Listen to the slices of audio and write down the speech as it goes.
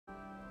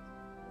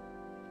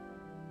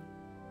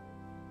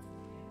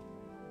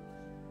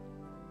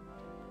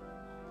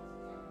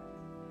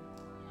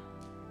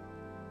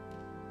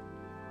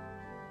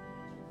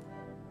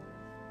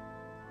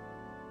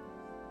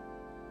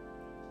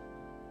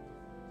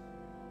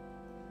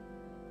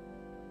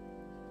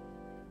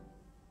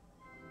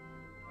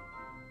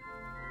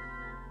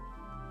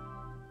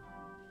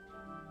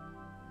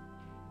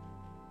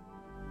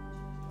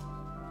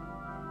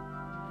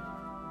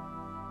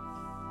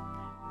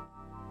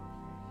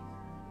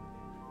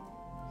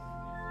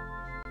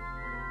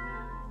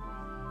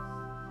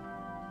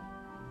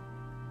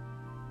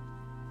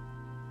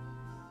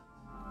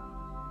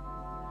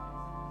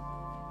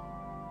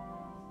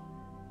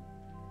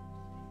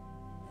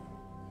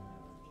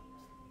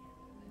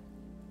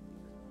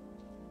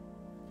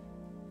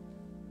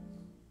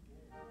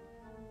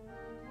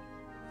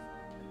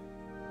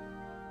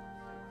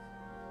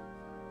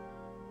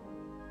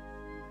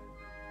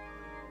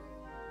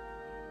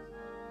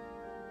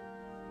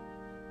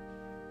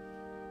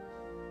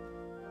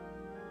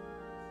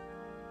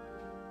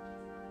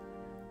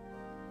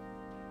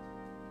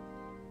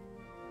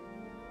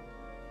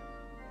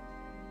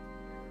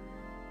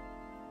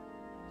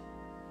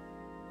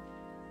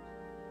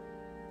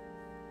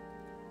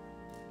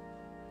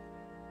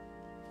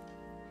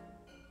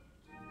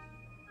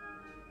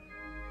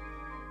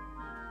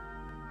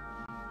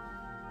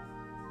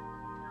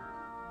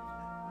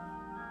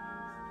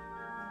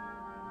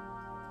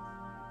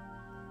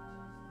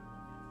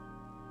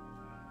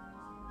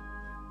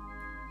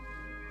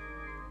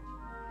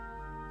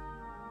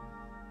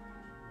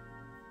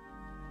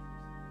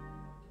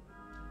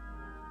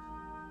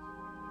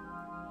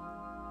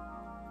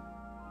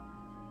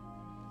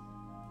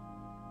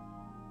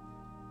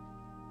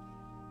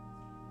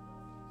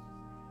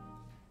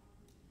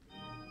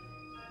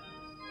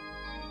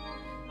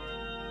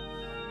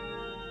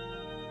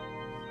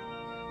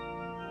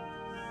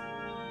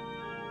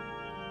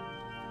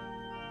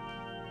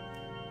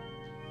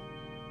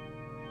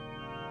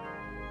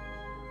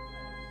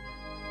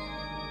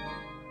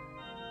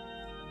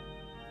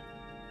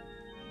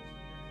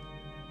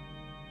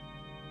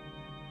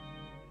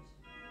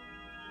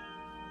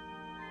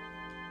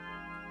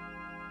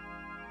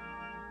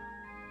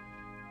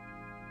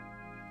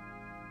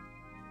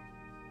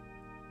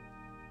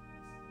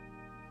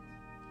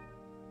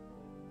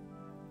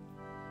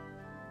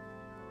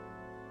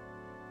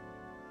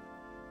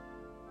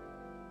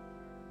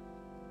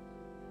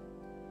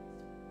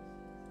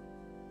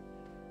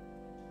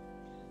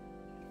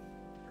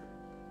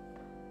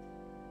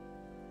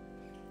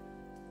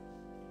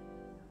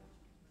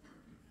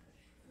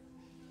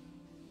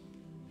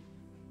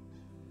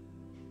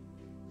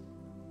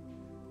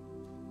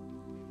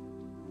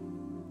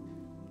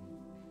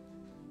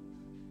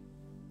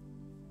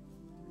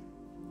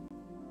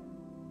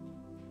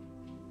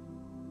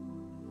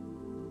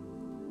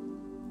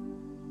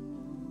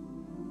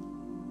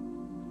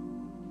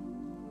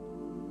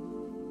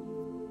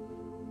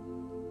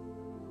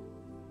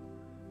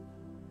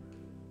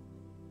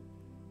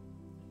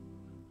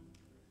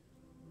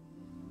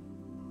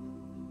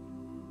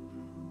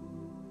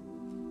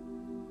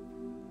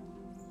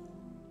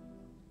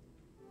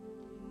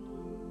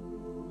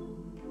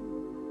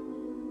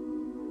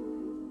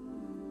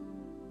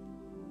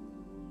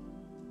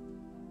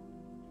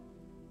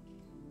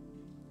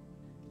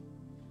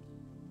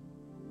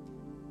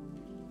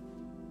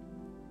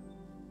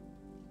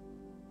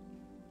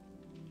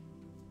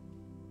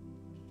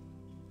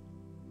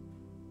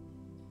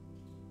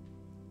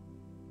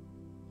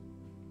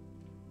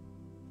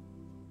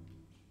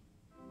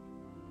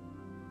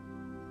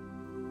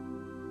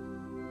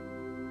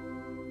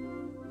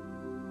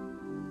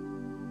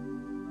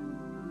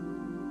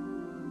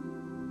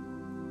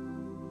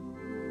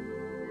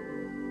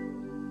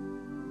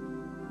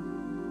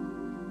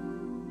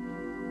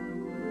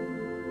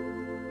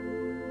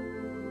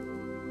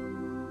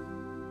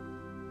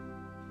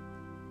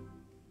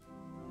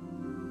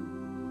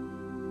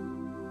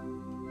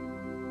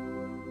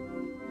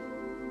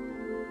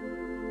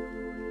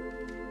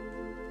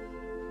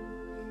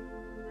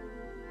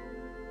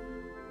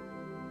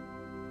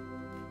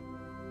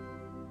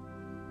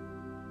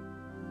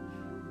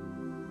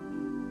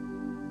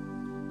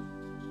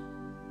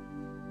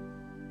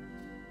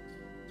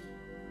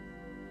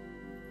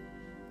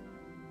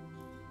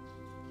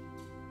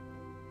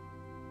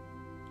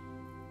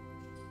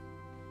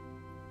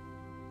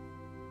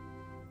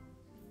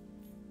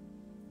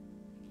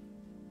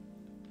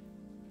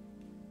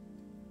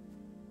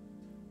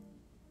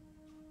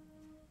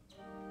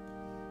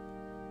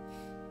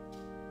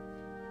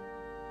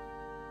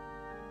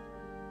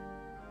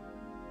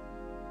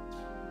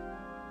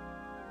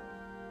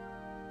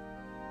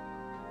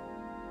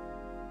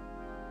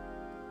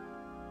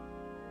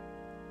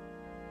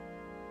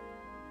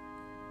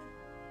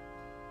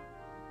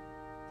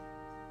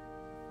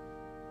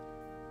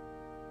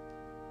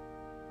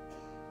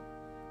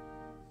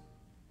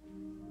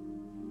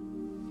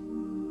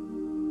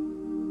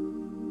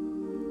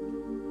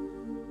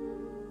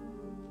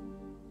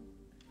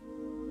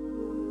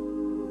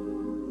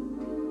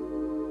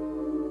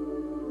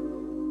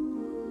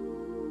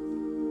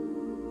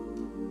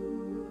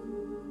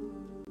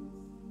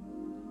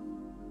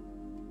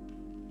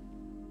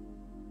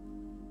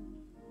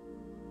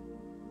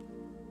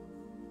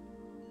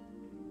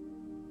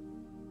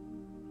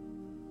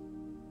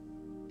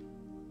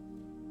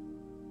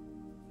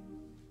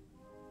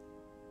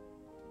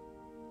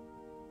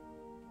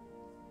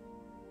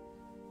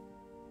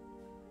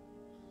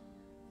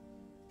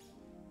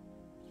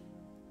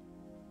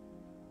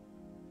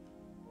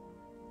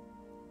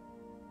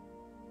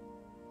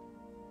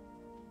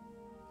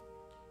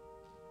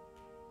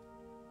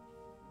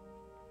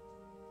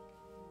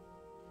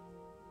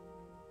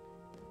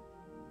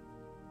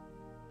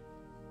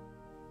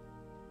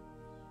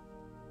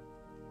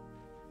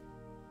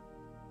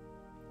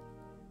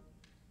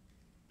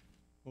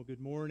Well, good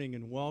morning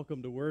and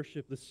welcome to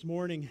worship. This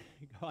morning,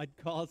 God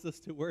calls us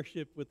to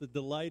worship with the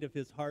delight of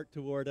His heart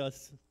toward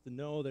us, to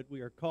know that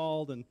we are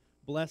called and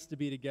blessed to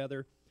be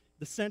together.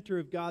 The center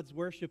of God's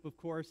worship, of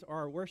course,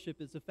 our worship,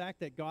 is the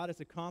fact that God has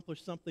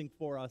accomplished something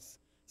for us,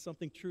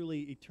 something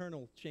truly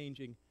eternal,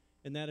 changing,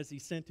 and that is He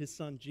sent His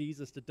Son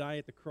Jesus to die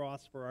at the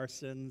cross for our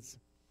sins.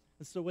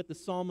 And so with the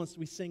psalmist,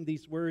 we sing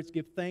these words,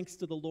 "Give thanks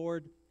to the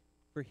Lord,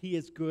 for He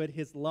is good.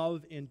 His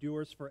love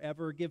endures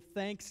forever. Give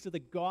thanks to the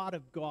God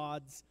of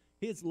gods.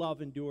 His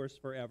love endures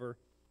forever.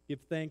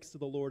 Give thanks to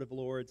the Lord of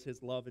lords.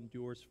 His love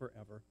endures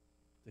forever.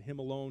 To Him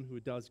alone who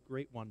does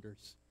great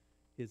wonders,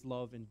 His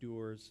love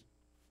endures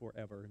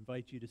forever." I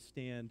invite you to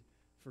stand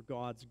for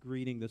God's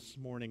greeting this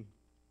morning.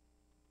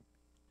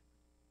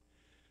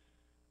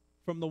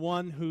 From the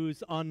one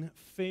whose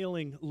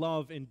unfailing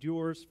love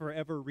endures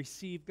forever,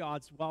 receive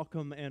God's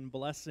welcome and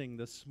blessing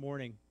this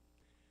morning.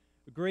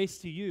 Grace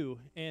to you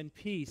and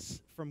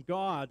peace from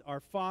God our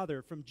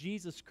Father, from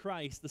Jesus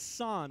Christ the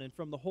Son, and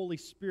from the Holy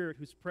Spirit,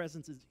 whose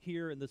presence is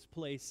here in this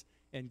place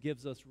and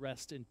gives us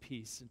rest and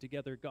peace. And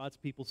together God's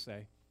people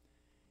say,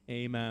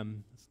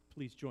 Amen.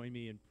 Please join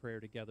me in prayer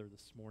together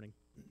this morning.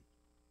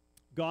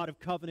 God of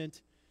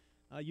covenant,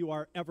 you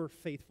are ever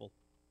faithful.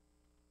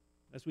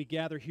 As we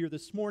gather here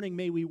this morning,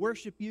 may we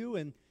worship you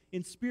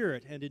in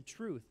spirit and in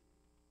truth.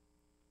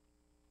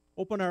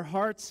 Open our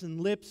hearts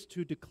and lips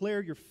to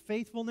declare your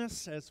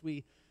faithfulness as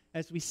we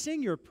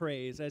sing your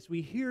praise, as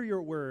we hear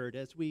your word,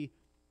 as we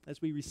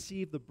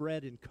receive the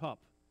bread and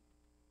cup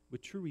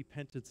with true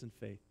repentance and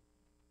faith.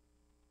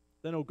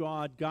 Then, O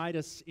God, guide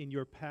us in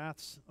your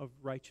paths of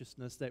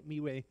righteousness, that we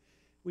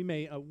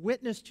may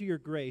witness to your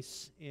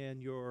grace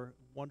and your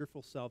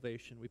wonderful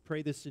salvation. We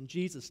pray this in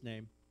Jesus'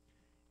 name.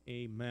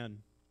 Amen.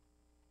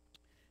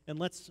 And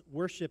let's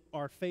worship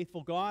our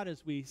faithful God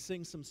as we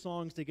sing some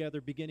songs together,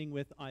 beginning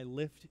with "I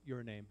Lift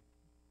Your Name."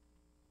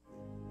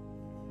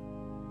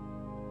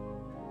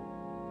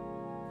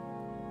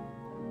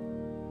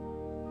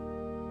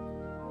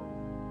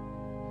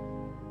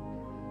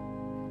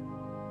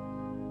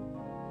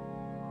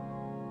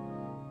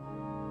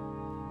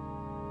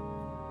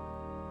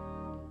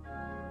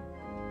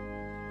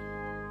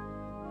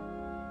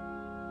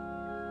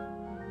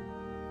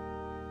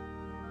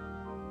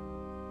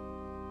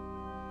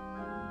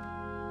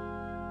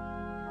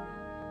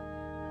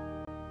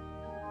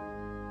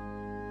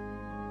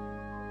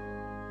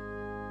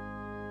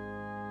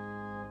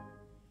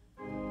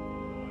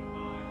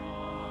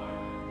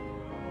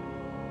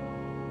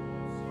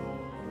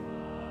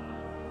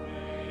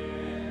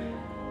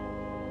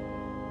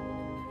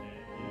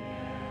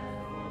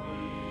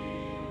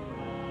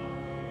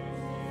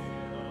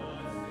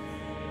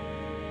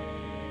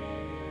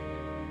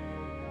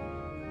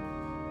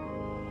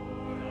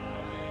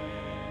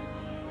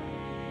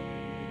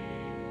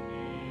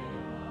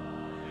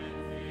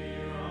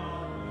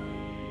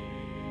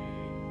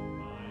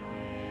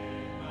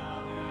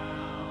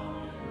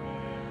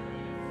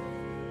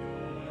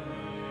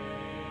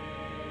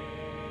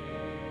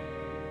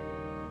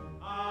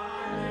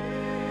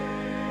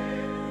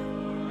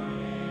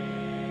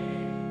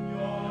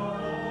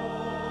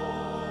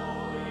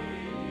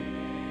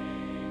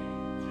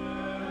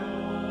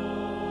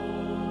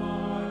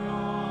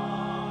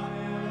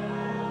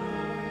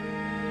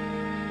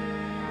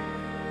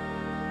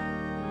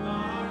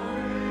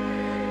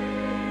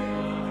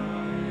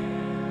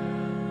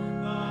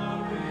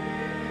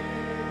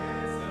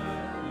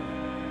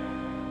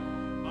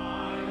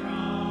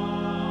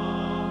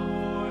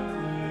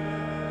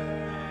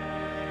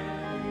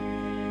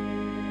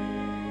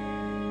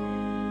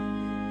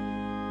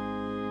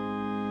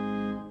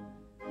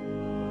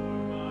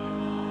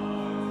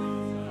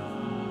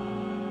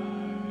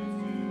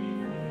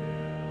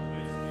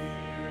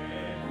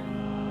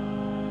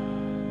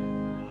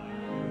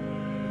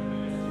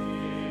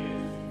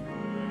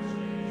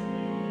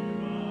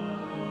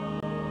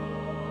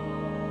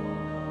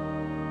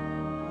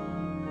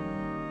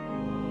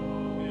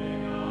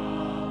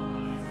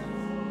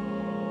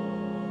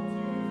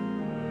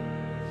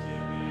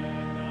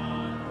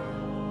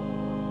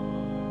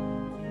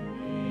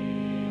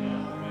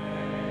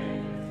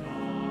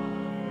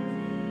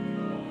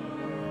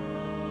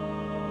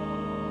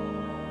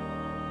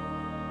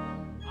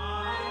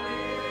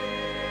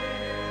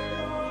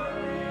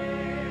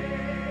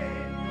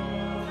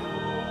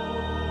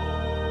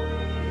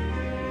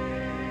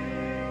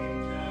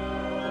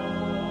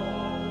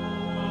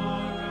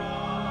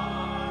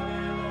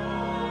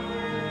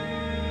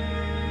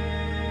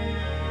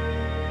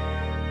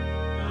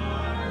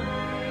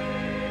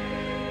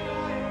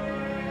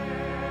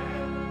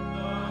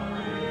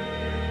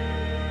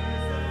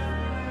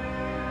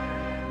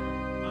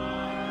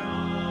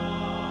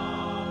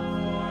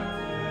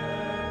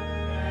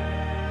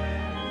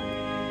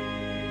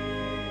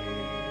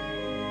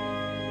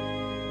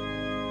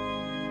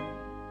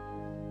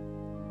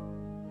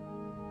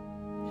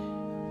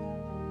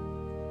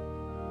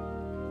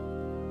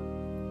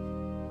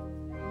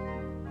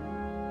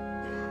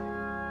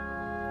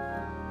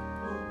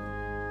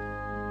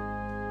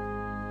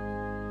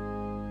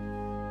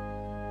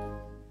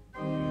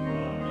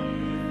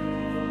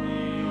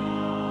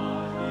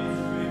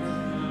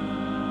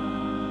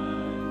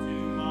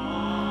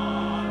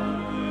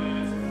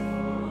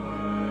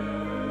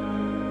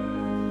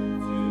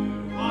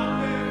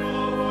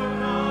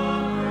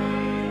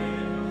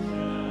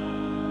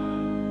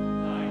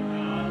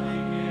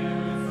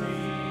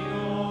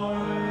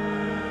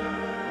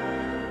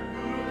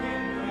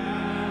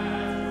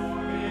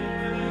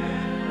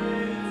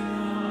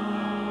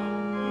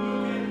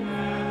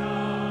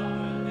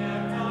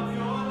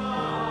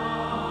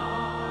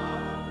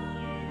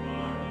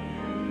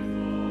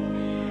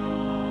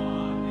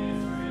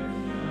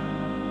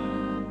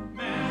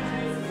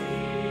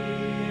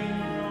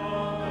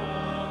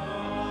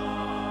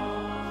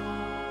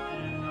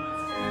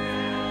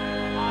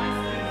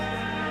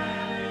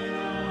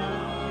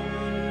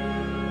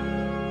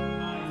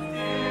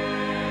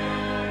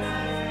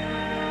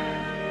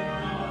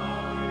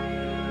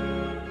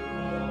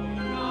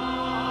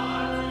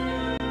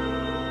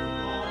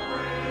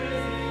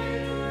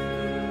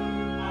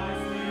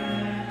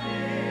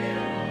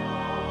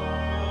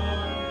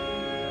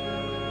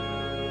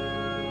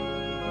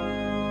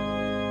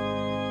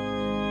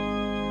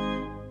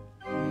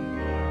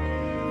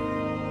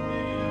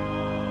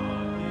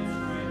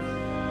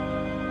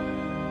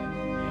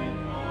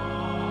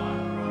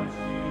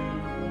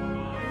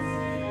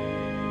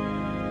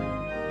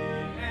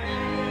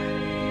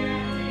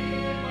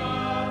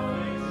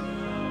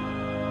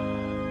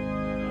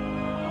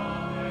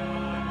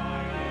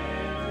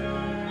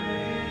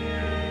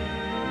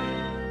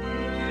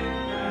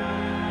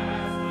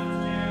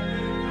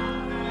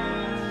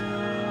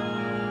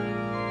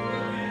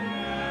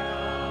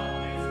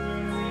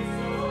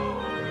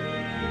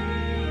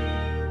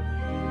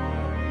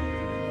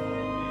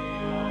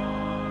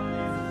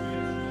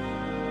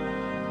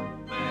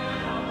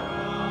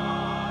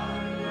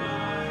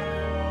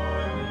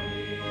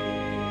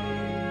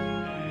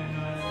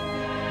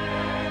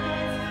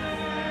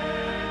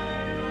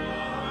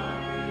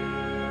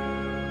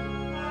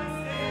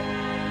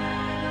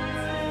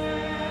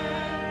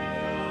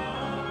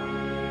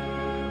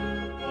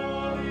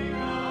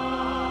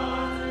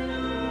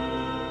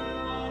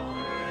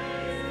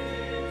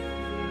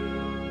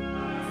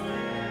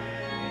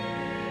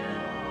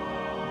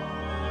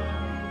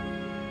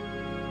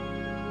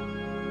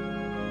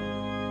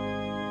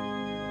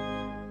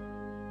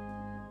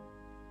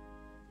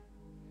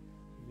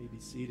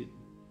 seated.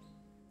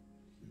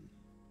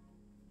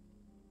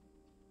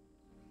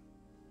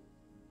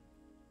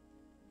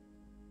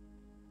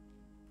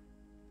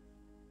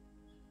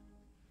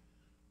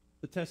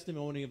 The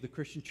testimony of the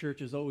Christian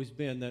church has always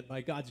been that by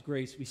God's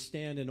grace, we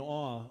stand in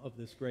awe of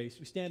this grace.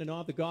 We stand in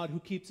awe of the God who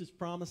keeps his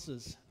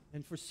promises.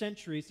 And for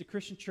centuries, the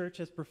Christian church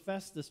has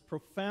professed this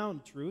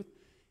profound truth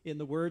in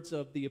the words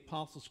of the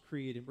Apostles'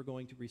 Creed, and we're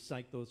going to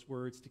recite those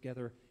words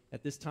together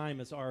at this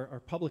time as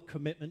our public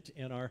commitment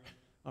and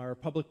our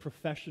public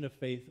profession of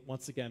faith.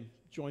 Once again,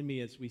 join me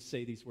as we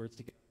say these words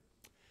together.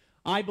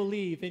 I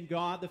believe in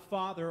God the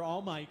Father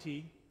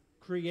Almighty,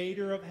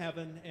 creator of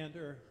heaven and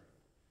earth.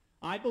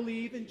 I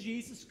believe in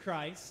Jesus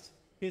Christ,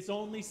 his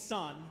only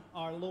Son,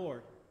 our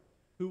Lord,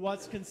 who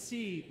was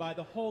conceived by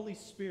the Holy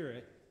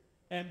Spirit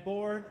and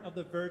born of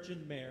the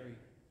Virgin Mary.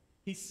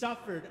 He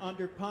suffered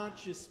under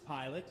Pontius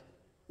Pilate,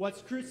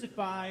 was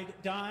crucified,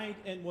 died,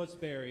 and was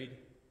buried.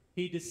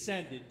 He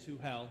descended to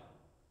hell.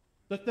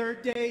 The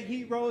third day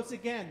he rose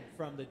again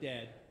from the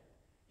dead.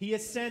 He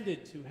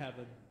ascended to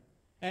heaven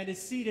and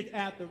is seated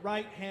at the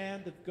right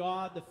hand of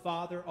God the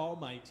Father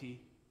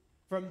Almighty.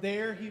 From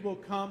there he will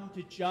come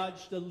to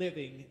judge the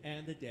living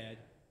and the dead.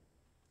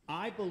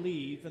 I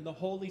believe in the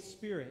Holy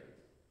Spirit,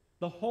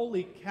 the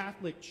Holy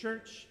Catholic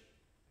Church,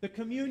 the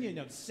communion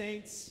of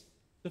saints,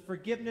 the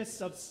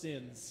forgiveness of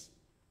sins,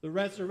 the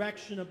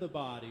resurrection of the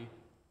body,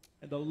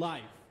 and the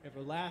life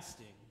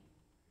everlasting.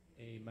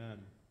 Amen.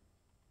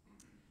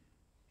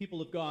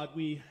 People of God,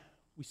 we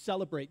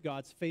celebrate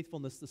God's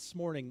faithfulness this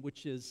morning,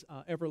 which is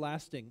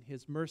everlasting.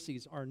 His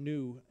mercies are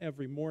new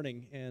every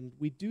morning, and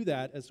we do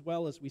that as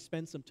well as we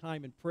spend some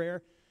time in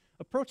prayer,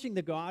 approaching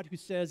the God who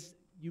says,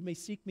 you may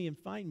seek me and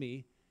find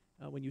me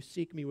when you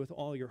seek me with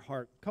all your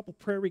heart. A couple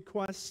prayer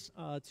requests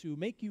to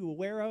make you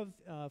aware of.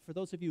 For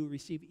those of you who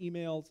receive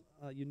emails,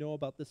 you know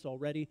about this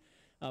already.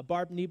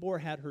 Barb Niebuhr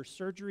had her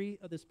surgery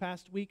this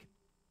past week,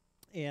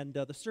 and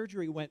the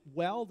surgery went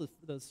well.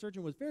 The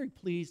surgeon was very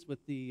pleased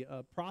with the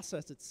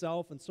process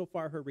itself, and so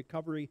far her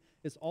recovery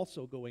is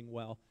also going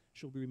well.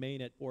 She'll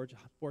remain at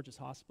Borges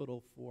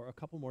Hospital for a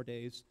couple more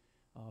days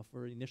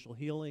for initial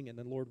healing, and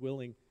then, Lord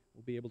willing,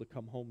 we'll be able to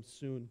come home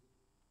soon.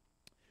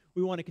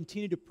 We want to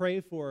continue to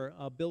pray for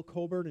Bill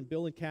Coburn and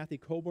Bill and Kathy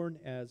Coburn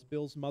as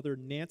Bill's mother,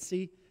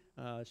 Nancy.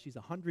 She's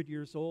 100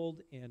 years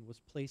old and was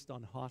placed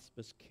on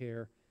hospice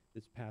care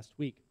this past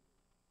week.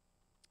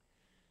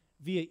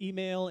 Via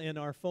email and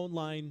our phone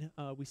line,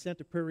 we sent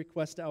a prayer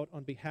request out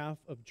on behalf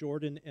of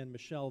Jordan and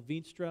Michelle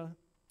Veenstra.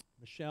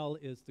 Michelle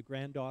is the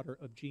granddaughter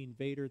of Gene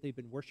Vader. They've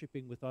been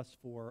worshiping with us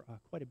for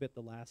quite a bit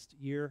the last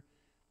year.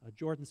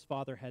 Jordan's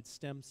father had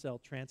stem cell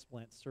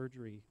transplant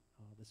surgery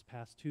this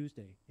past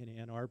Tuesday in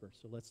Ann Arbor.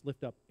 So let's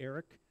lift up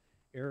Eric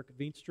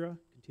Veenstra,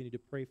 continue to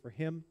pray for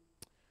him.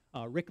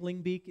 Rick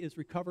Lingbeek is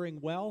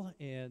recovering well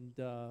and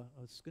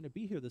was going to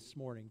be here this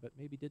morning, but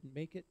maybe didn't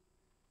make it.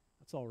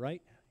 That's all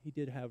right. He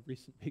did have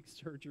recent big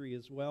surgery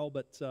as well,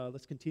 but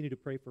let's continue to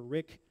pray for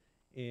Rick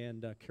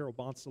and Carol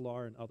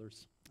Bonsalar and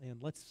others.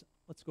 And let's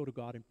go to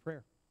God in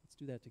prayer. Let's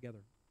do that together.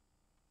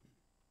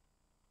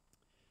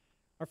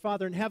 Our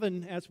Father in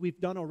heaven, as we've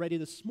done already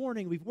this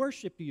morning, we've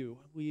worshiped you.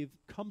 We've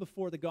come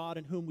before the God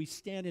in whom we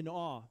stand in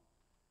awe,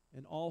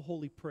 and all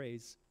holy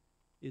praise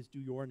is due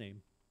your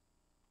name.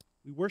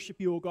 We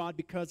worship you, O God,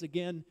 because,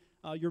 again,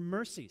 your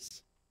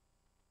mercies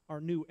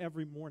are new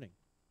every morning.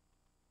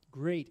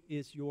 Great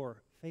is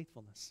your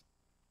faithfulness.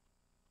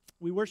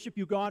 We worship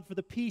you, God, for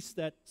the peace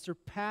that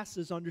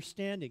surpasses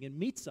understanding and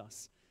meets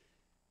us.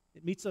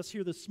 It meets us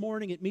here this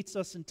morning. It meets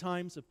us in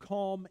times of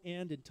calm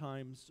and in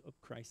times of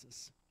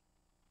crisis.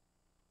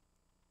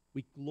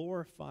 We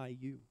glorify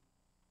you.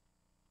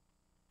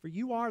 For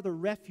you are the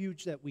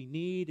refuge that we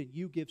need, and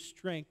you give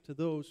strength to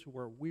those who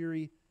are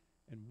weary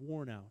and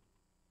worn out.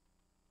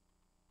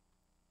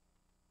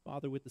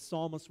 Father, with the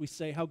psalmist we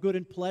say, how good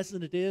and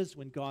pleasant it is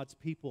when God's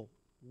people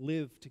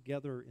live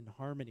together in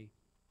harmony.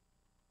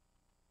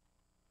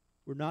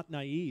 We're not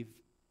naive.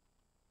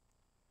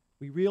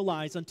 We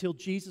realize until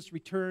Jesus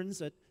returns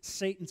that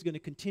Satan's going to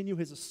continue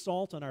his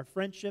assault on our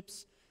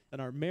friendships and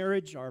our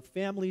marriage, our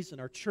families,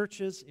 and our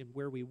churches, and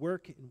where we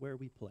work and where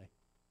we play.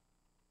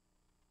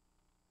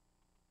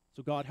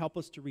 So God, help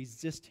us to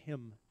resist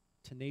him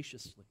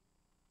tenaciously.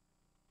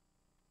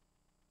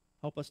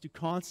 Help us to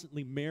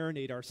constantly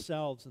marinate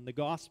ourselves in the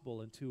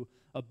gospel and to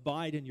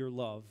abide in your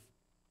love,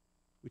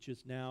 which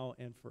is now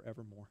and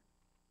forevermore.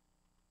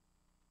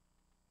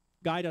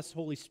 Guide us,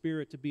 Holy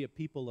Spirit, to be a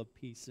people of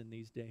peace in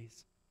these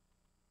days.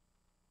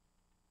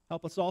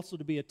 Help us also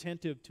to be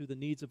attentive to the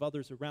needs of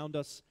others around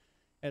us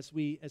as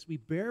we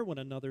bear one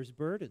another's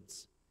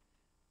burdens.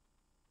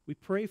 We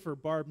pray for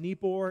Barb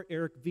Niebuhr,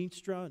 Eric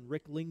Veenstra, and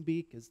Rick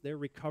Lingbeek as they're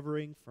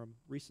recovering from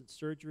recent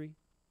surgery.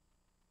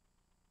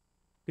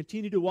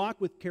 Continue to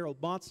walk with Carol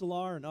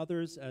Bonsalar and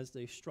others as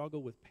they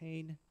struggle with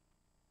pain.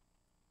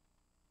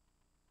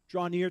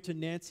 Draw near to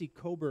Nancy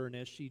Coburn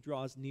as she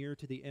draws near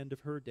to the end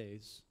of her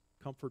days.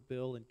 Comfort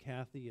Bill and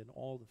Kathy and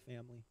all the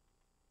family.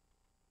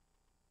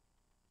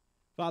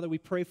 Father, we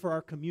pray for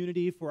our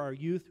community, for our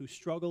youth who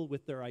struggle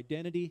with their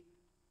identity.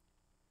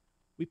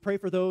 We pray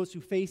for those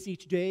who face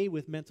each day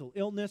with mental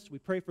illness. We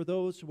pray for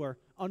those who are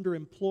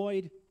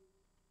underemployed.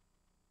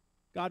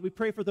 God, we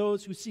pray for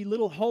those who see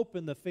little hope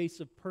in the face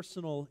of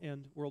personal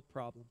and world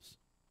problems.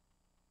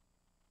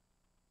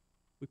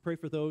 We pray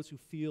for those who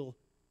feel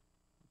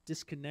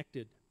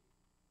disconnected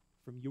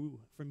from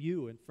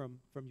you and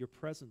from your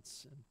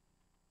presence. And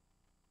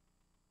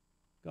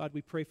God,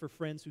 we pray for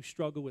friends who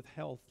struggle with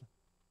health,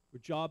 for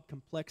job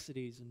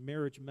complexities and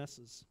marriage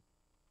messes.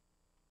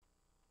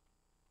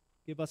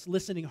 Give us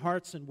listening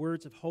hearts and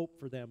words of hope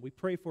for them. We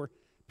pray for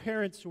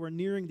parents who are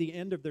nearing the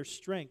end of their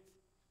strength.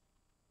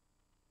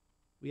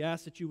 We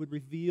ask that you would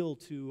reveal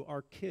to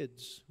our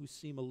kids who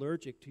seem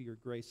allergic to your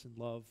grace and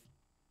love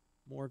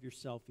more of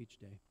yourself each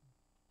day.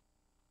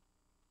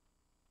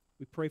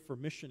 We pray for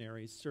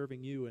missionaries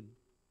serving you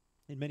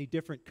in many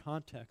different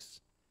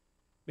contexts.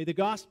 May the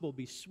gospel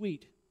be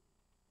sweet.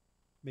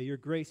 May your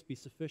grace be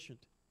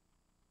sufficient.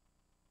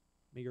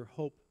 May your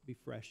hope be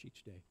fresh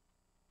each day.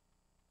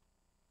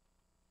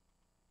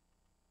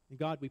 And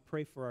God, we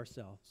pray for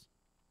ourselves.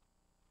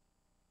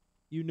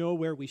 You know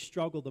where we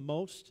struggle the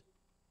most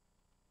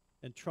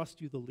and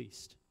trust you the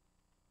least.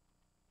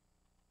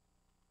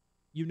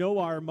 You know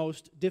our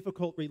most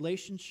difficult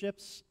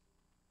relationships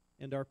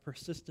and our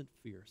persistent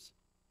fears.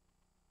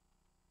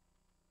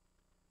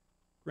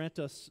 Grant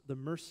us the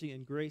mercy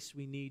and grace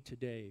we need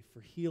today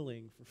for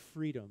healing, for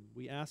freedom.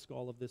 We ask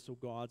all of this, O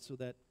God, so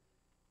that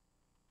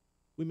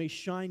we may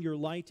shine your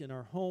light in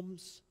our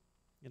homes,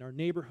 in our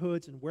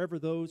neighborhoods, and wherever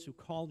those who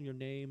call your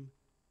name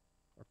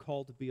are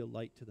called to be a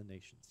light to the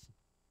nations.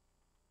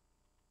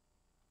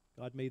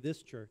 God, may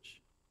this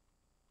church,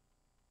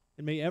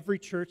 and may every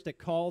church that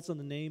calls on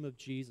the name of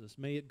Jesus,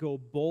 may it go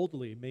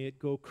boldly, may it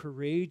go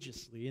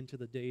courageously into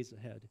the days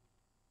ahead.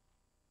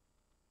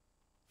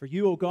 For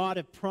you, O God,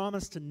 have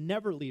promised to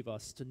never leave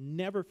us, to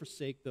never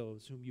forsake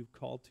those whom you've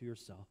called to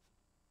yourself.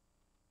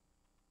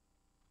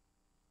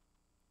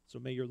 So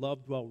may your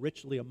love dwell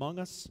richly among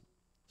us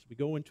as we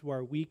go into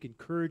our week,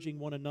 encouraging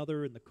one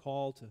another in the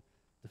call to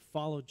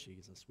follow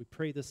Jesus. We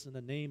pray this in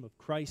the name of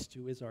Christ,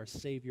 who is our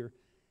Savior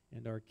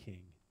and our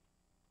King.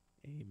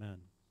 Amen.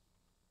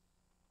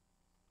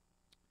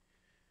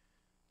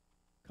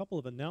 A couple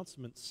of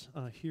announcements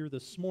here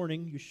this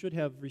morning. You should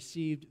have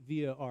received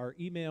via our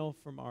email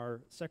from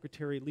our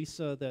secretary,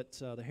 Lisa, that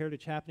the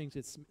Heritage Happenings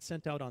is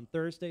sent out on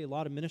Thursday. A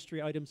lot of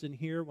ministry items in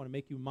here. I want to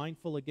make you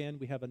mindful again.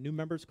 We have a new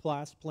members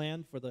class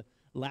planned for the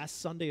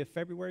last Sunday of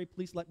February.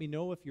 Please let me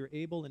know if you're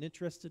able and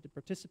interested to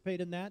participate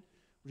in that.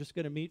 We're just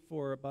going to meet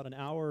for about an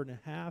hour and a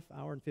half,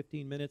 hour and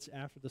 15 minutes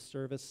after the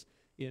service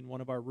in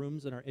one of our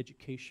rooms in our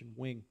education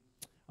wing.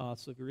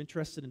 So if you're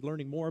interested in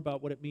learning more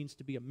about what it means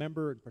to be a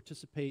member and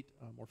participate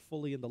more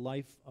fully in the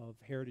life of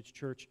Heritage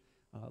Church,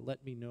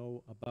 let me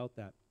know about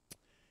that.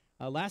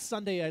 Last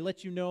Sunday, I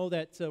let you know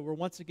that we're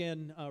once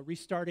again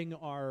restarting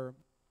our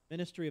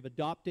ministry of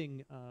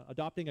adopting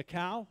a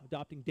cow,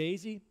 adopting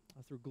Daisy,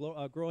 through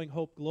Growing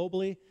Hope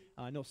Globally.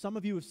 I know some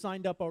of you have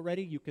signed up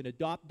already. You can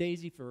adopt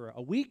Daisy for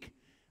a week.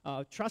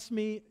 Trust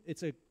me,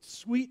 it's a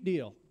sweet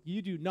deal.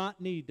 You do not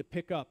need to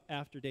pick up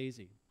after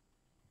Daisy.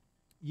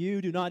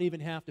 You do not even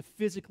have to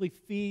physically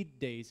feed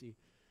Daisy.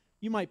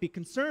 You might be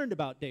concerned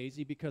about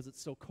Daisy because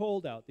it's so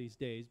cold out these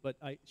days, but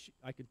I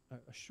can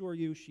assure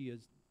you she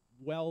is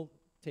well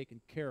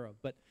taken care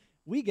of. But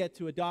we get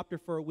to adopt her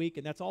for a week,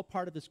 and that's all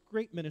part of this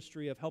great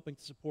ministry of helping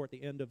to support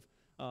the end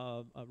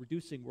of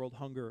reducing world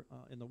hunger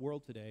in the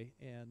world today,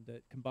 and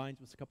it combines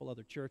with a couple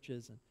other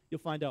churches, and you'll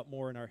find out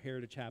more in our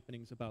Heritage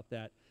Happenings about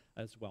that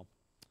as well.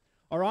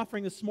 Our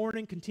offering this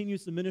morning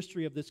continues the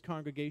ministry of this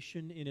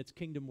congregation in its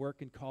kingdom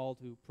work and call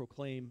to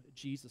proclaim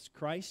Jesus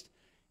Christ.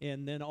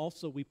 And then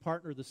also we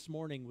partner this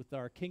morning with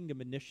our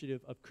kingdom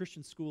initiative of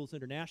Christian Schools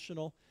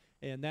International,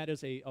 and that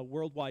is a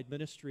worldwide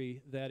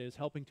ministry that is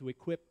helping to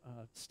equip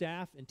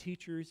staff and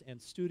teachers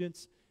and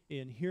students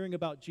in hearing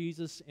about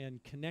Jesus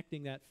and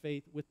connecting that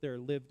faith with their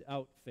lived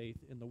out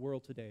faith in the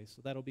world today.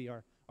 So that'll be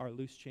our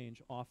loose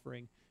change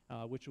offering,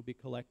 which will be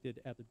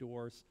collected at the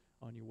doors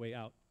on your way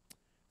out.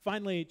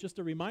 Finally, just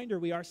a reminder,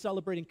 we are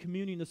celebrating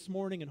communion this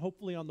morning, and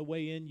hopefully on the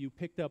way in you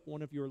picked up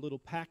one of your little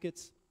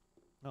packets.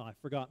 Oh, I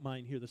forgot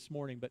mine here this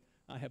morning, but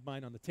I have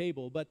mine on the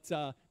table. But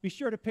be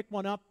sure to pick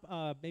one up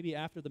maybe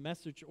after the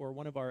message, or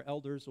one of our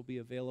elders will be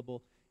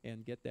available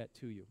and get that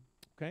to you.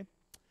 Okay?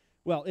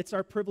 Well, it's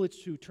our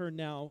privilege to turn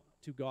now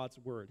to God's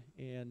Word,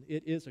 and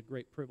it is a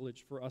great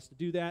privilege for us to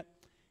do that.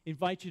 I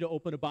invite you to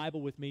open a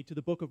Bible with me to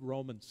the book of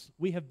Romans.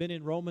 We have been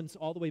in Romans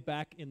all the way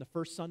back in the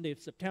first Sunday of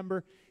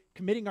September,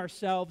 committing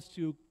ourselves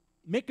to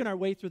making our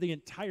way through the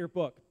entire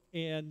book.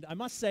 And I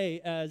must say,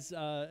 as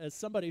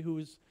somebody who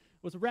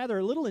was rather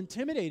a little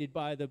intimidated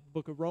by the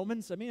book of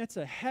Romans, I mean, it's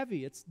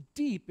heavy, it's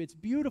deep, it's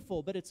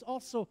beautiful, but it's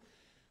also,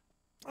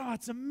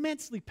 it's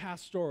immensely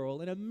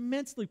pastoral and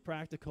immensely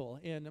practical.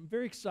 And I'm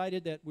very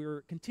excited that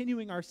we're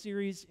continuing our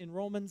series in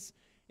Romans,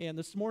 and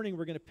this morning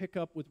we're going to pick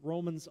up with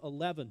Romans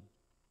 11.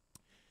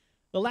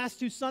 The last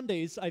two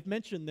Sundays I've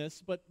mentioned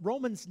this, but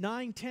Romans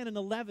 9, 10, and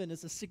 11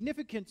 is a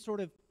significant sort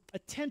of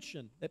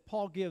attention that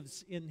Paul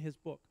gives in his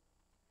book.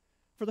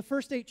 For the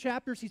first 8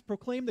 chapters, he's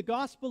proclaimed the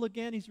gospel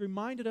again. He's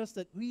reminded us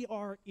that we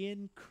are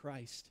in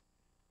Christ.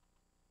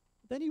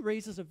 Then he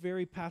raises a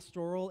very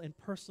pastoral and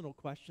personal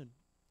question.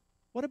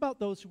 What about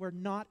those who are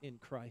not in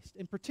Christ?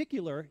 In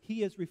particular,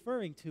 he is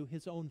referring to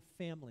his own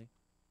family.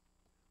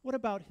 What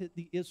about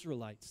the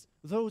Israelites,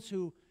 those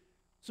who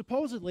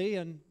supposedly,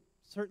 and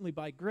certainly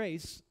by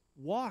grace,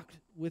 walked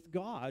with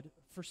God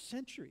for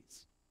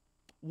centuries?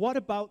 What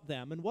about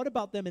them? And what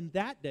about them in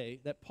that day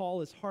that Paul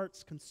is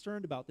heart's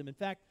concerned about them? In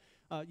fact,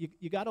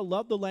 you got to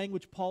love the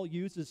language Paul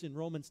uses in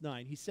Romans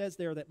 9. He says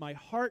there that my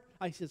heart,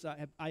 I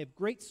have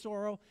great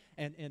sorrow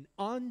and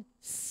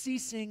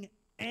unceasing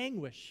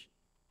anguish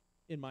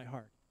in my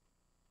heart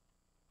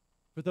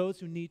for those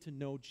who need to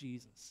know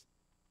Jesus.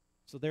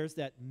 So there's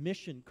that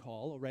mission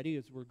call already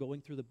as we're going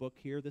through the book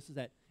here. This is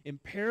that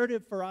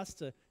imperative for us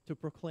to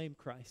proclaim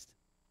Christ.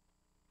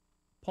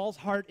 Paul's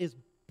heart is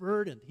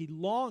burdened. He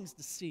longs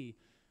to see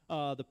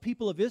the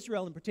people of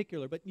Israel in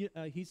particular, but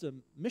he's a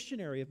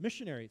missionary of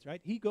missionaries, right?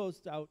 He goes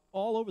out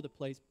all over the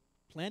place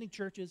planting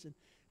churches,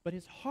 but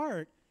his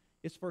heart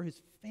is for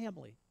his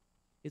family.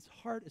 His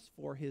heart is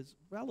for his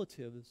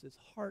relatives. His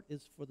heart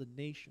is for the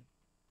nation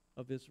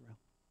of Israel.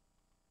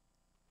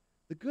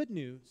 The good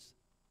news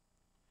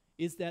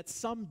is that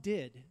some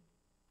did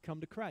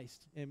come to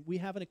Christ, and we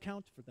have an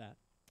account for that.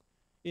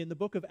 In the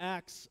book of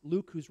Acts,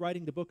 Luke, who's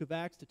writing the book of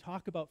Acts to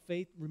talk about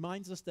faith,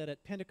 reminds us that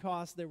at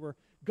Pentecost there were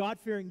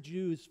God-fearing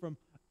Jews from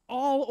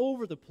all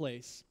over the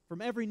place,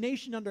 from every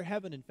nation under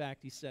heaven, in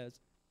fact, he says.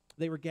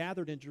 They were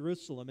gathered in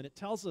Jerusalem, and it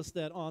tells us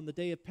that on the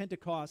day of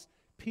Pentecost,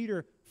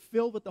 Peter,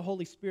 filled with the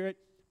Holy Spirit,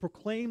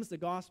 proclaims the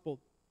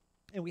gospel.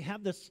 And we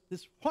have this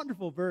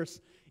wonderful verse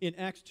in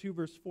Acts 2,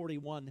 verse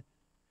 41.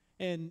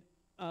 And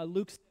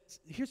Luke says,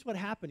 here's what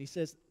happened. He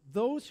says,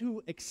 those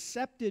who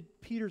accepted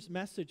Peter's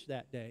message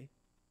that day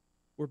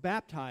were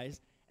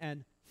baptized,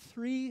 and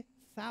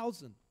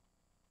 3,000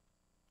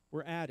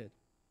 were added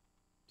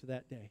to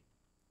that day.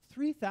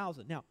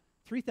 3,000. Now,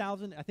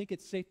 3,000, I think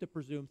it's safe to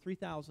presume,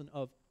 3,000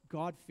 of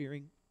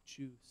God-fearing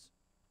Jews,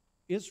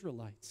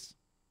 Israelites.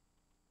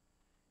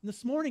 And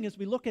this morning, as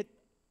we look at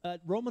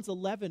Romans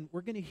 11,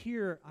 we're going to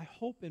hear, I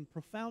hope in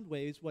profound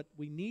ways, what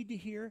we need to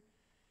hear,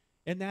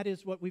 and that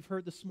is what we've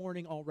heard this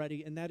morning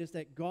already, and that is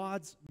that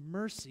God's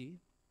mercy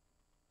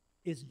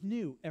is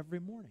new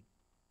every morning.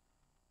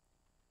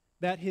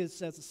 That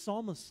his, as the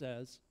psalmist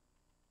says,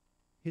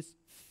 his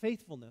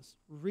faithfulness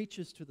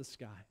reaches to the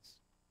skies.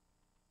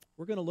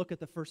 We're going to look at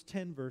the first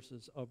 10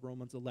 verses of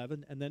Romans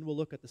 11, and then we'll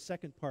look at the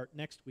second part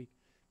next week.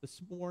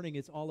 This morning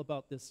is all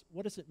about this.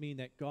 What does it mean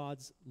that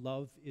God's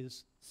love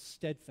is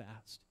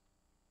steadfast?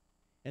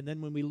 And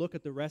then when we look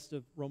at the rest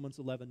of Romans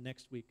 11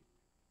 next week,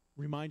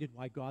 reminded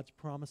why God's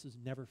promises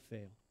never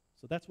fail.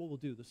 So that's what we'll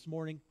do this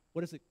morning. What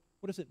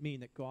does it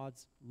mean that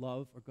God's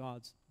love or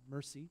God's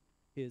mercy,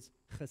 his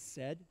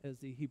chesed, as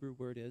the Hebrew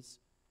word is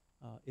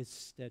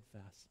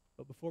steadfast?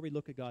 But before we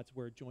look at God's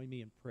word, join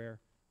me in prayer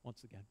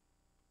once again.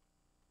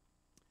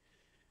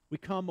 We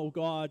come, O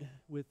God,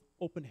 with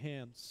open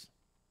hands.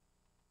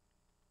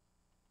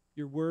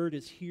 Your word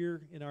is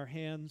here in our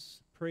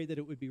hands. Pray that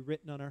it would be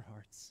written on our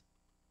hearts.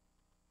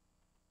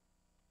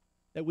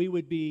 That we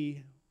would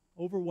be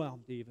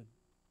overwhelmed even,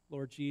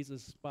 Lord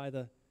Jesus, by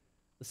the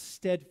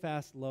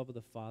steadfast love of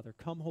the Father.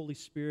 Come, Holy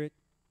Spirit,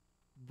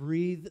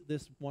 breathe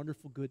this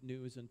wonderful good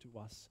news into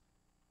us,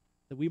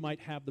 that we might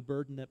have the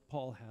burden that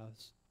Paul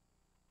has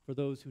for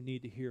those who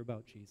need to hear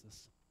about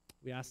Jesus.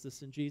 We ask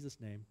this in Jesus'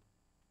 name.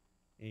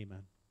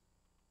 Amen.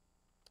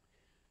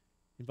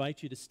 I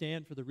invite you to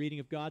stand for the reading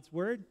of God's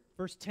Word.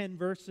 First 10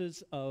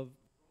 verses of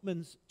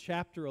Romans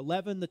chapter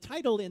 11. The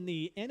title in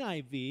the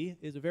NIV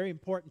is a very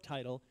important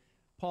title.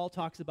 Paul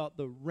talks about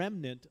the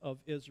remnant of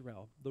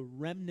Israel. The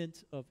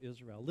remnant of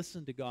Israel.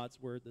 Listen to God's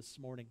Word this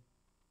morning.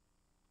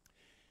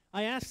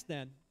 I ask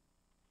then,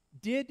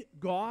 did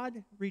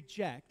God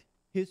reject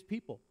his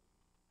people?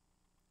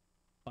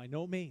 By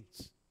no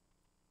means.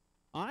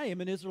 I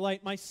am an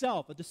Israelite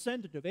myself, a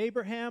descendant of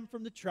Abraham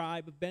from the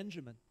tribe of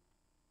Benjamin.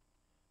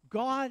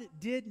 God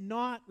did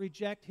not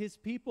reject his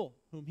people,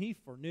 whom he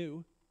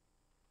foreknew.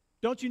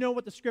 Don't you know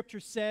what the scripture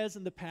says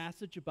in the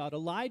passage about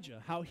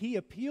Elijah, how he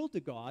appealed to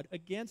God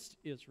against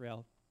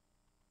Israel?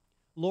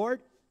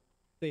 Lord,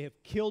 they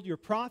have killed your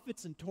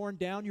prophets and torn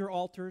down your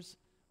altars.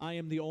 I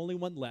am the only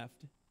one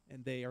left,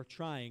 and they are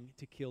trying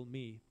to kill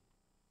me.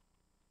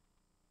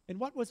 And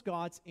what was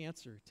God's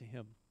answer to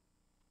him?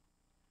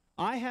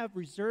 I have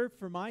reserved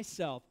for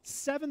myself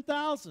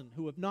 7,000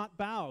 who have not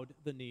bowed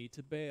the knee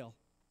to Baal.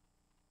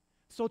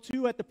 So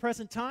too at the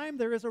present time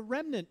there is a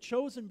remnant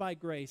chosen by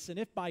grace, and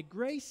if by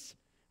grace,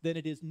 then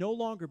it is no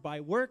longer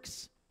by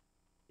works.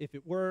 If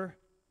it were,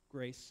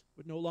 grace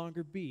would no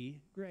longer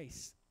be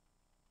grace.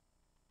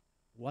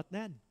 What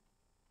then?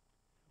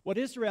 What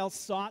Israel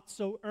sought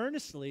so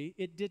earnestly,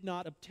 it did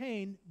not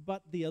obtain,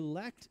 but the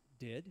elect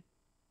did.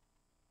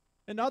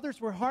 And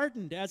others were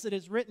hardened, as it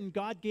is written,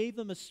 God gave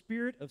them a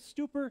spirit of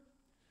stupor,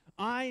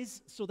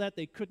 eyes so that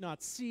they could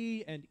not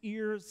see, and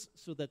ears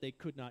so that they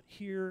could not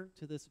hear,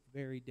 to this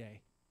very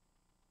day.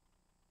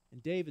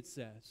 And David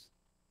says,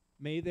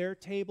 May their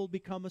table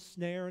become a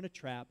snare and a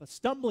trap, a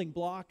stumbling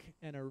block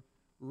and a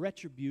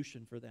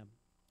retribution for them.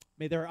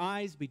 May their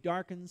eyes be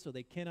darkened so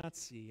they cannot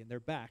see, and their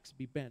backs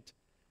be bent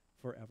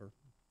forever.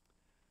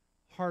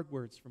 Hard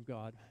words from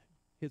God,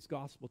 His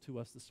gospel to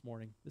us this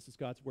morning. This is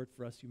God's word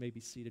for us. You may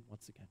be seated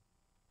once again.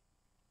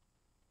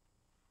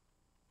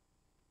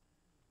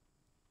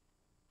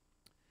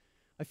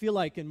 I feel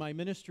like in my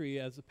ministry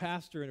as a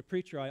pastor and a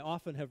preacher, I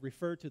often have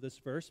referred to this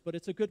verse, but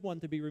it's a good one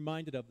to be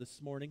reminded of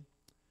this morning.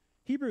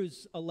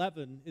 Hebrews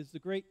 11 is the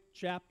great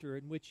chapter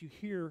in which you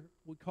hear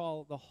what we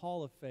call the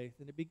hall of faith,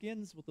 and it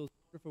begins with those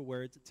wonderful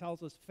words. It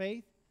tells us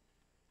faith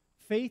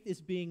is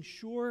being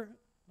sure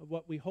of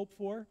what we hope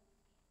for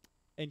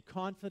and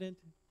confident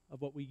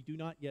of what we do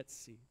not yet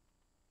see.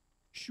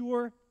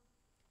 Sure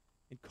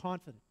and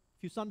confident. A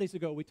few Sundays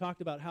ago, we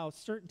talked about how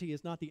certainty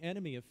is not the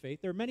enemy of faith.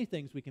 There are many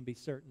things we can be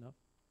certain of.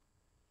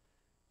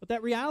 But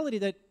that reality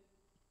that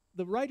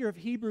the writer of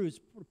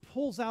Hebrews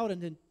pulls out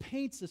and then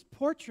paints this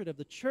portrait of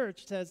the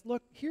church says,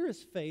 look, here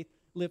is faith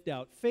lived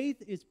out.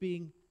 Faith is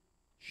being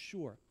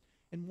sure.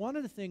 And one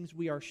of the things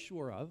we are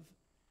sure of,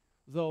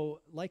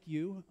 though, like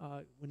you,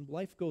 when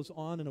life goes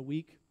on in a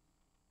week,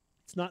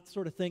 it's not the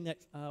sort of thing that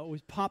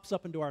always pops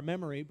up into our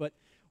memory, but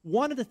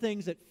one of the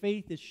things that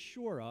faith is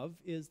sure of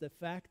is the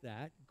fact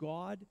that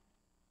God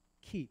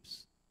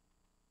keeps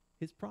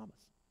His promise.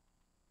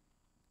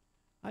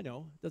 I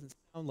know, it doesn't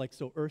sound like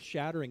so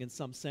earth-shattering in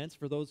some sense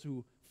for those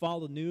who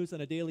follow the news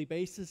on a daily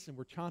basis and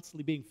we're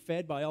constantly being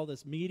fed by all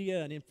this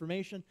media and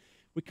information.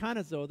 We kind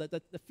of, though,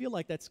 that feel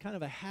like that's kind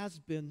of a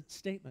has-been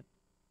statement.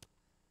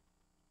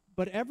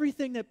 But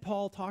everything that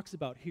Paul talks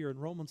about here in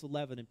Romans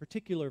 11, in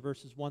particular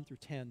verses 1 through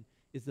 10,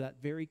 is that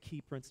very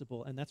key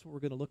principle, and that's what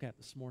we're going to look at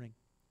this morning.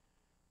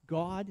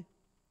 God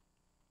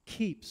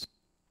keeps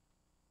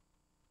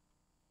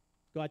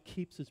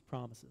His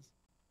promises.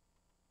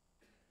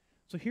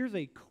 So here's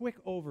a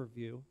quick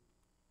overview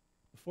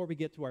before we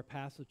get to our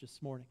passage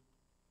this morning.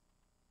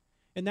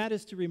 And that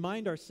is to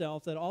remind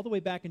ourselves that all the way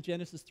back in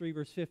Genesis 3,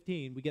 verse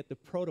 15, we get the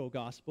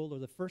proto-gospel, or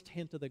the first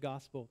hint of the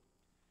gospel,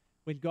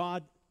 when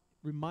God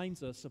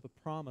reminds us of a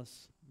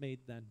promise made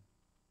then.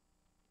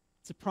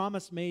 It's a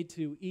promise made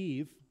to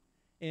Eve,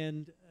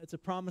 and it's a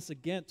promise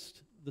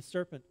against the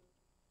serpent.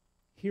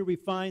 Here we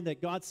find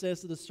that God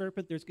says to the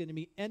serpent there's going to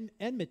be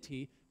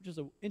enmity, which is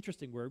an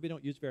interesting word we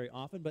don't use very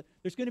often, but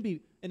there's going to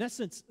be, in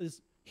essence,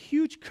 this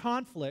huge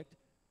conflict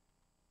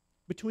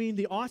between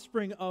the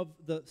offspring of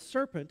the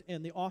serpent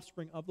and the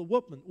offspring of the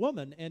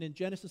woman. And in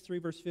Genesis 3,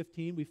 verse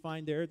 15, we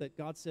find there that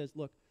God says,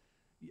 look,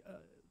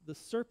 the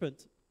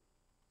serpent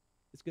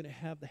is going to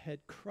have the head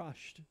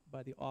crushed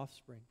by the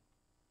offspring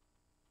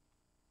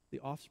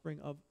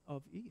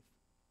of Eve.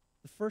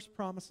 The first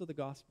promise of the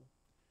gospel.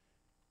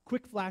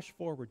 Quick flash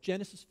forward,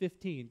 Genesis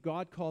 15,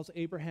 God calls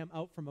Abraham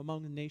out from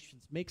among the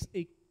nations, makes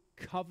a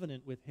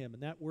covenant with him,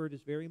 and that word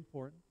is very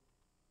important.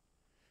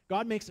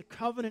 God makes a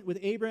covenant with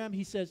Abraham.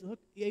 He says, look,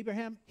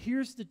 Abraham,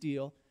 here's the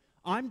deal.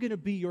 I'm going to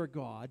be your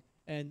God,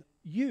 and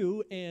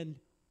you and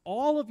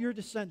all of your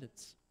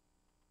descendants,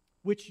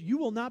 which you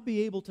will not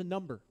be able to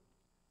number,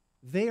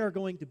 they are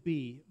going to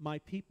be my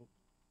people.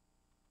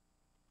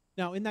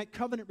 Now, in that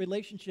covenant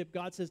relationship,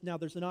 God says, now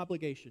there's an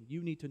obligation.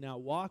 You need to now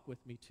walk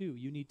with me too.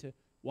 You need to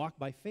walk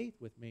by faith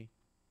with me.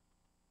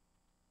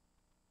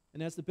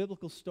 And as the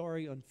biblical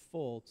story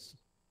unfolds,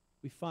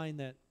 we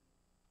find that,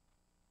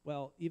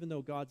 well, even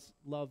though God's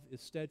love is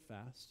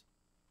steadfast,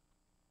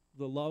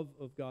 the love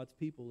of God's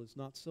people is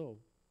not so.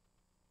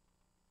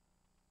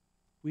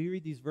 We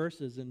read these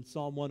verses in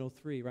Psalm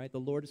 103, right? The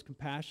Lord is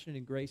compassionate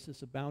and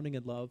gracious, abounding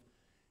in love.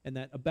 And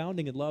that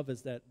abounding in love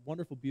is that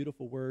wonderful,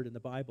 beautiful word in the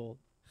Bible,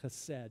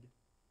 chesed.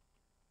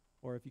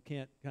 Or if you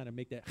can't kind of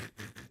make that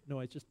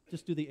noise,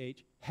 just do the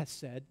H,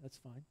 hesed, that's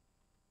fine.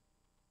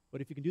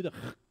 But if you can do the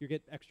you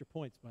get extra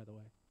points, by the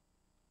way.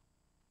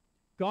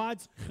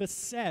 God's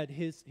chesed,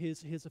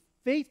 his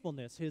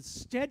faithfulness, his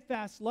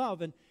steadfast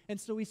love.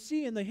 And so we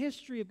see in the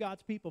history of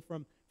God's people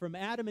from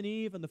Adam and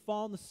Eve and the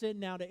fall and the sin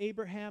now to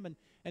Abraham.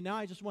 And now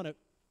I just want to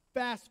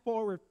fast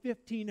forward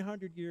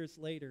 1,500 years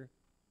later.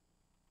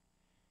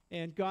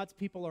 And God's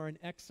people are in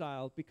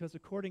exile because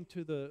according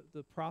to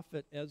the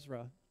prophet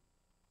Ezra,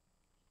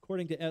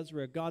 according to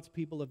Ezra, God's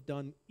people have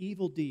done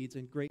evil deeds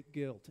and great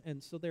guilt.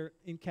 And so they're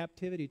in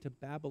captivity to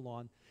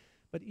Babylon.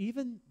 But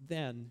even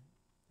then,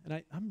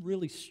 and I'm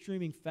really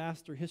streaming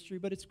fast through history,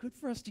 but it's good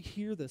for us to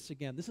hear this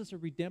again. This is a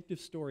redemptive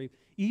story.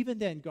 Even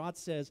then, God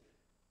says,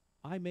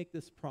 I make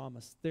this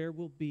promise. There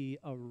will be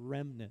a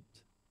remnant.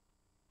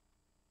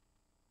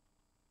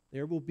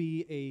 There will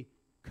be a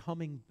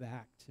coming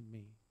back to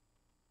me.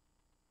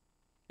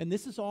 And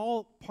this is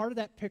all part of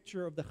that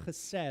picture of the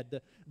chesed,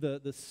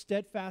 the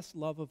steadfast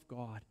love of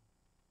God.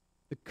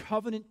 The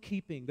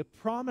covenant-keeping, the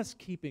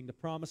promise-keeping, the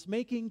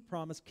promise-making,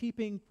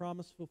 promise-keeping,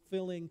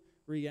 promise-fulfilling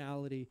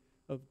reality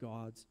of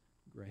God's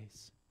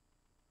grace.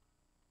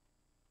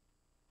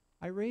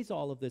 I raise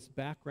all of this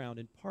background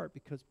in part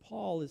because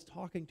Paul is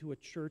talking to a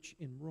church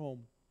in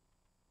Rome.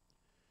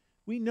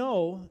 We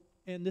know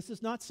and this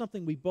is not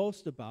something we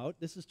boast about,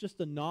 this is just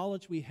the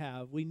knowledge we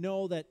have. We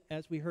know that,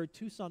 as we heard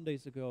 2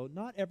 Sundays ago,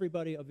 not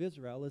everybody of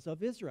Israel is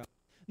of Israel.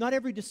 Not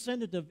every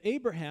descendant of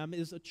Abraham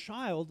is a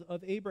child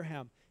of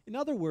Abraham. In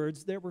other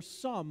words, there were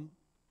some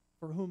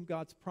for whom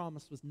God's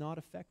promise was not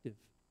effective.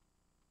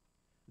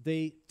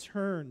 They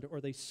turned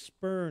or they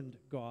spurned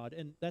God,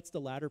 and that's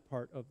the latter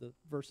part of the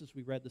verses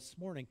we read this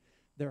morning.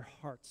 Their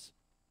hearts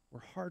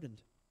were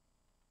hardened.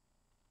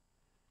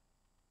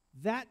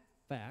 That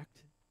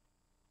fact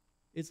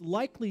is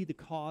likely the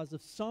cause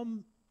of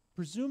some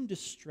presumed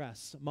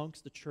distress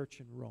amongst the church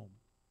in Rome.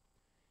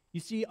 You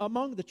see,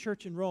 among the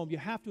church in Rome, you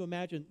have to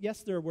imagine,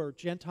 yes, there were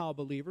Gentile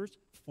believers,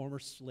 former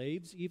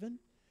slaves even,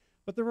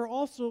 but there were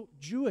also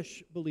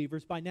Jewish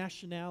believers by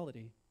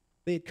nationality.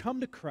 They had come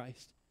to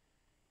Christ,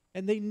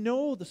 and they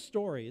know the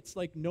story. It's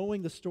like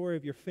knowing the story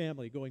of your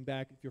family, going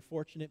back, if you're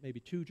fortunate, maybe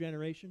 2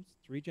 generations,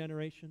 3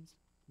 generations,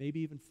 maybe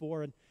even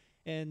 4.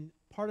 And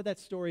part of that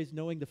story is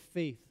knowing the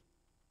faith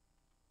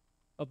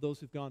of those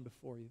who've gone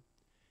before you.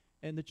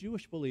 And the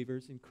Jewish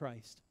believers in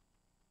Christ,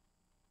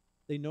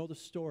 they know the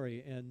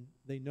story, and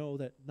they know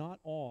that not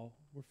all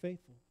were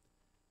faithful.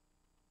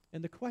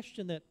 And the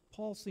question that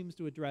Paul seems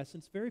to address,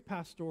 and it's very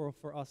pastoral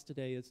for us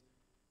today,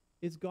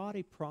 is God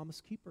a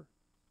promise keeper?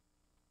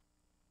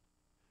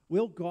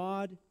 Will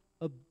God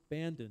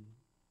abandon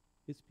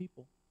his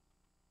people?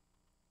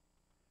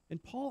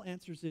 And Paul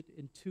answers it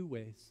in 2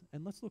 ways,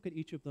 and let's look at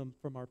each of them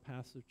from our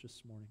passage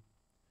this morning.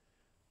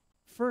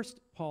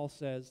 First, Paul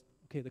says,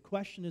 okay, the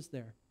question is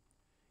there.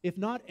 If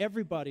not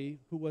everybody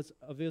who was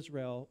of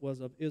Israel,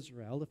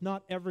 if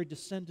not every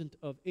descendant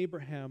of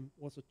Abraham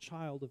was a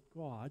child of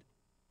God,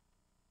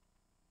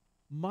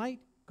 might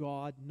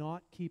God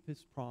not keep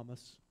his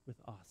promise with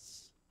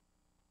us?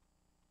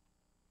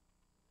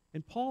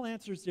 And Paul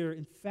answers there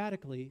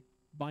emphatically,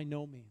 by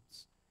no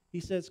means.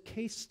 He says,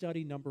 case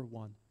study number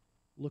 1,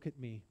 look at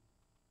me.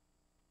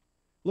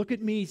 Look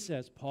at me,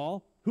 says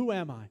Paul. Who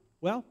am I?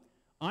 Well,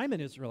 I'm an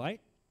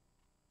Israelite.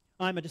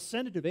 I'm a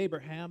descendant of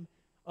Abraham,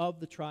 of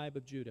the tribe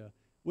of Judah,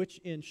 which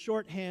in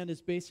shorthand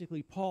is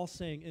basically Paul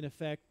saying, in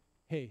effect,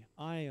 hey,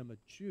 I am a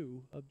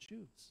Jew of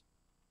Jews.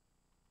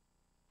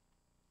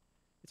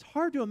 It's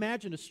hard to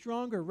imagine a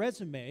stronger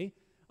resume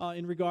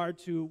in regard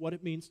to what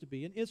it means to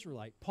be an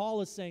Israelite.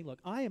 Paul is saying, look,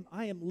 I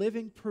am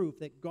living proof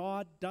that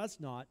God does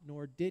not,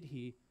 nor did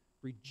he,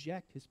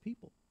 reject his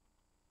people.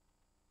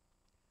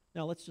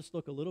 Now let's just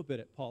look a little bit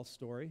at Paul's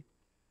story.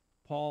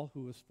 Paul,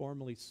 who was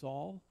formerly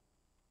Saul,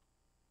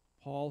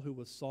 Paul, who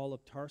was Saul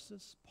of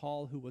Tarsus,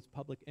 Paul, who was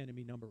public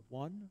enemy number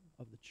 1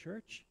 of the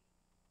church,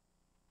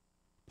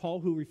 Paul,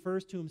 who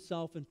refers to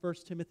himself in 1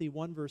 Timothy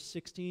 1, verse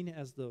 16,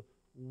 as the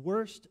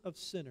worst of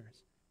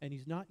sinners, and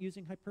he's not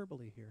using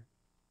hyperbole here.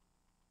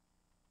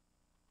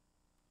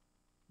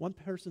 One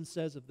person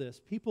says of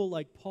this, people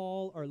like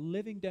Paul are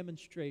living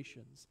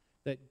demonstrations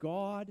that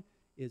God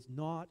is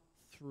not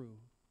through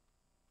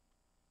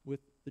with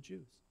the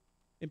Jews,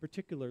 in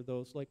particular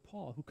those like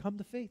Paul, who come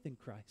to faith in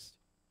Christ.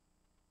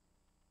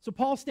 So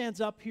Paul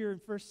stands up here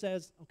and first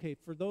says, okay,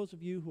 for those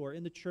of you who are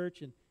in the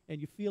church and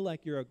you feel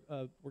like you're,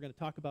 we're going to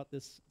talk about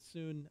this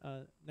soon,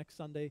 next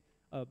Sunday,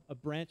 a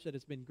branch that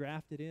has been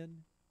grafted in,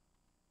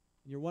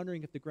 and you're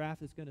wondering if the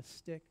graft is going to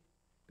stick,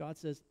 Paul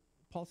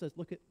says,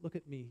 look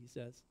at me, he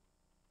says.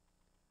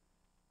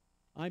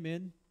 I'm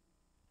in,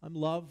 I'm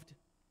loved,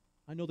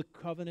 I know the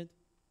covenant,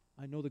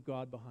 I know the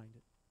God behind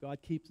it. God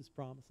keeps his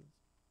promises.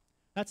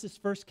 That's his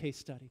first case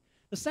study.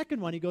 The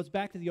second one, he goes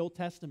back to the Old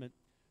Testament,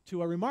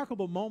 to a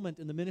remarkable moment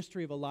in the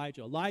ministry of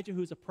Elijah. Elijah,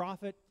 who's a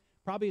prophet,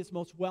 probably his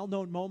most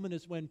well-known moment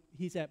is when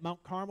he's at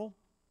Mount Carmel,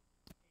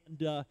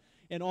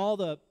 and all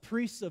the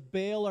priests of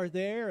Baal are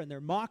there, and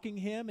they're mocking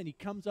him, and he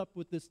comes up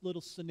with this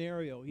little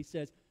scenario. He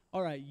says,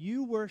 all right,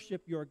 you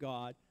worship your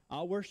God,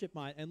 I'll worship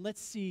mine, and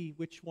let's see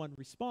which one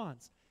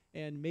responds.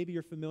 And maybe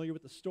you're familiar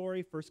with the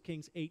story, 1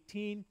 Kings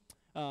 18.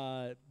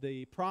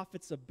 The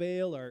prophets of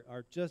Baal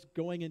are just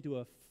going into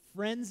a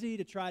frenzy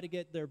to try to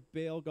get their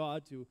Baal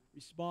god to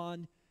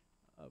respond.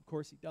 Of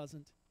course, he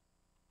doesn't.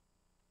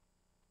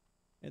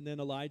 And then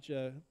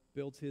Elijah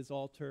builds his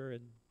altar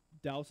and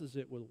douses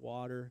it with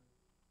water,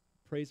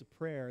 prays a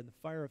prayer, and the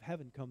fire of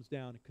heaven comes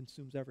down and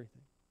consumes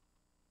everything.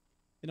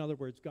 In other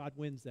words, God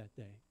wins that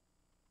day.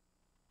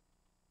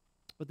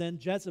 But then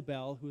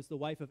Jezebel, who is the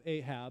wife of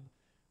Ahab,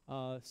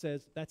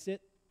 says, that's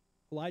it,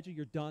 Elijah,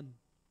 you're done.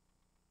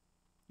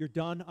 You're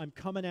done. I'm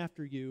coming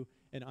after you,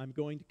 and I'm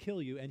going to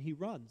kill you. And he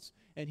runs.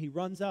 And he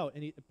runs out.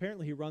 And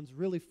apparently he runs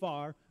really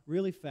far,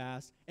 really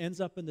fast, ends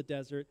up in the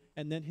desert.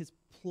 And then his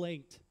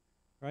plaint,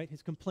 right?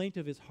 His complaint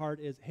of his heart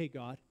is, hey,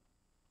 God,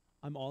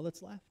 I'm all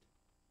that's left.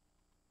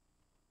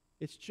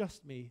 It's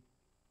just me.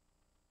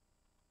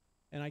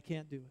 And I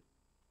can't do it.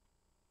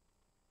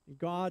 And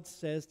God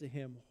says to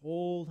him,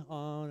 hold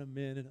on a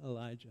minute,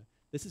 Elijah.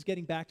 This is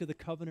getting back to the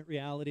covenant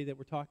reality that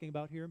we're talking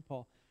about here in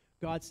Paul.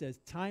 God says,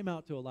 time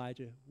out to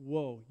Elijah.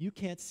 Whoa, you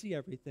can't see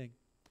everything.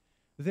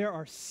 There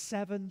are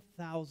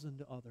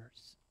 7,000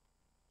 others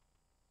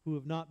who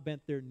have not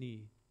bent their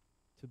knee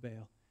to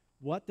Baal.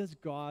 What does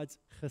God's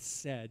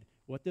chesed,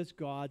 What does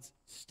God's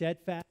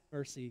steadfast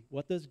mercy,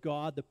 what does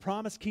God, the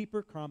promise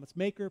keeper, promise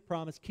maker,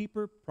 promise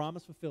keeper,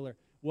 promise fulfiller,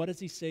 what does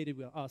he say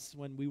to us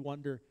when we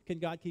wonder, can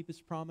God keep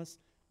his promise?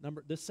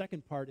 The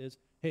second part is,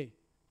 hey,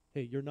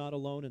 you're not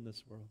alone in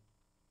this world.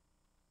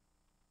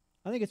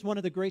 I think it's one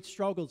of the great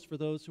struggles for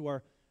those who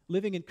are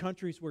living in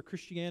countries where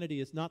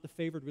Christianity is not the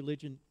favored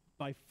religion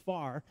by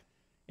far,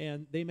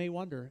 and they may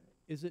wonder,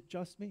 is it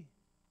just me?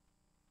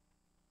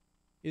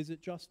 Is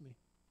it just me?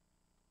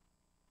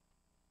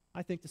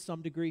 I think to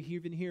some degree,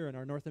 even here in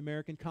our North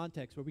American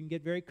context, where we can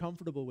get very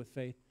comfortable with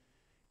faith,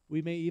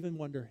 we may even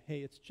wonder, hey,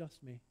 it's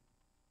just me.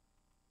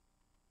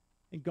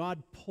 And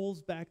God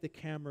pulls back the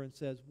camera and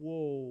says,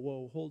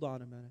 whoa, hold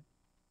on a minute.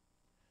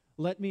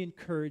 Let me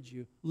encourage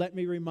you. Let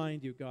me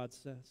remind you, God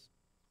says.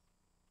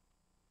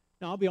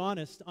 Now, I'll be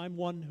honest, I'm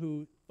one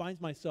who finds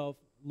myself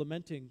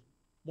lamenting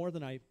more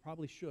than I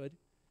probably should,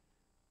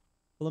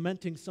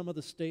 lamenting some of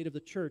the state of the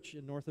church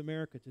in North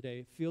America today.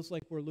 It feels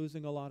like we're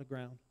losing a lot of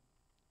ground,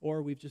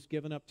 or we've just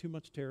given up too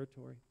much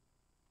territory.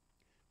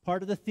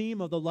 Part of the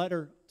theme of the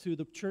letter to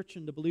the church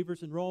and the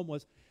believers in Rome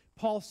was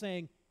Paul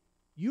saying,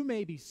 you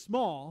may be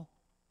small,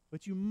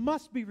 but you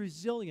must be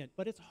resilient.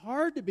 But it's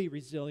hard to be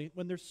resilient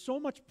when there's so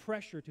much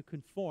pressure to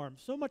conform,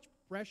 so much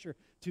pressure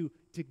to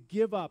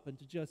give up and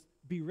to just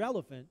be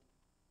relevant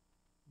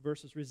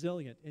versus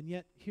resilient. And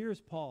yet,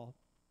 here's Paul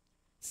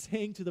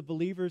saying to the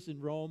believers in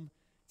Rome,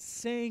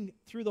 saying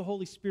through the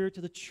Holy Spirit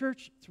to the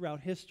church throughout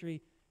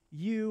history,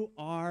 you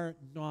are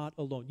not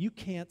alone. You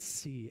can't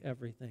see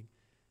everything.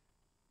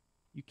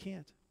 You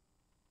can't.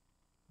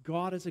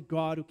 God is a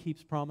God who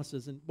keeps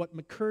promises. And what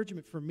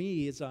encouragement for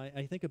me as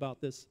I think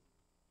about this,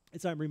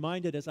 as I'm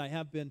reminded, as I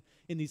have been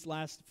in these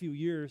last few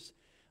years,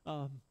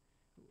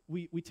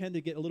 we tend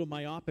to get a little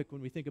myopic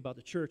when we think about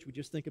the church. We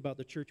just think about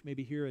the church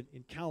maybe here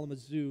in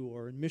Kalamazoo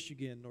or in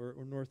Michigan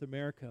or North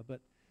America.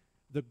 But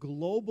the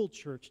global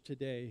church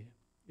today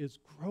is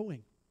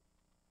growing.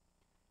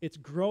 It's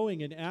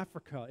growing in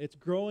Africa. It's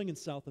growing in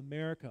South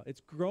America.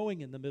 It's growing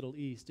in the Middle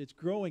East. It's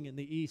growing in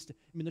the East.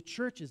 I mean, the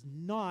church is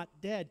not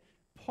dead.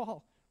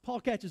 Paul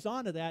catches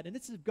on to that, and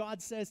this is what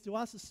God says to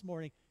us this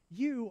morning.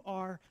 You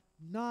are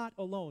not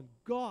alone.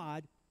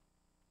 God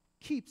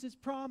keeps his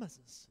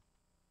promises.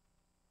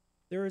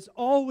 There is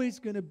always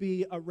going to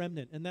be a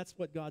remnant, and that's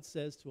what God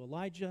says to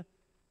Elijah,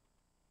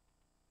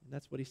 and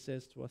that's what he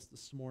says to us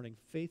this morning.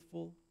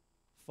 Faithful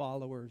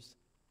followers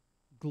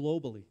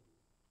globally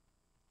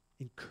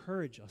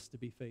encourage us to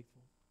be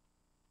faithful,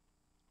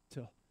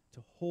 to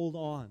hold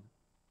on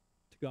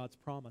to God's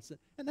promise.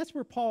 And that's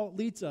where Paul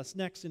leads us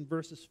next in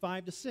verses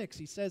 5 to 6.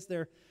 He says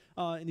there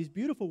in these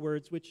beautiful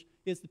words, which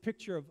is the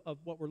picture of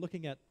what we're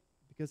looking at,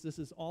 because this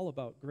is all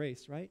about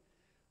grace, right?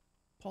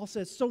 Paul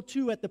says, so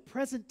too at the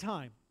present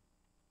time,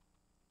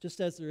 just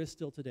as there is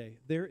still today,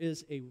 there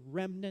is a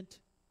remnant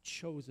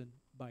chosen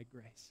by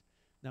grace.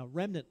 Now,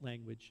 remnant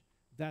language,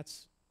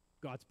 that's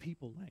God's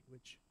people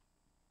language.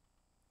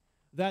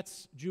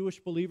 That's Jewish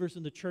believers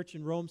in the church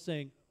in Rome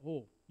saying,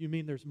 oh, you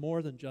mean there's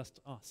more than just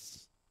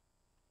us,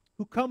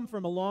 who come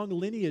from a long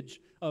lineage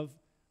of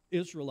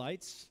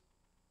Israelites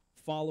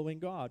following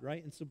God,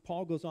 right? And so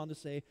Paul goes on to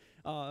say,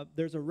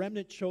 there's a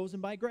remnant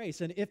chosen by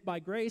grace. And if by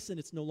grace, then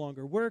it's no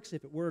longer works.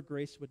 If it were,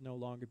 grace would no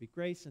longer be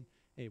grace. And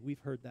hey, we've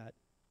heard that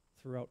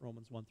throughout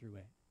Romans 1 through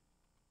 8.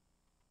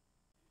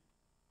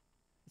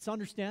 It's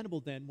understandable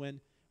then when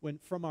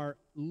from our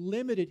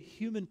limited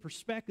human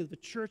perspective, the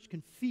church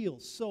can feel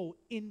so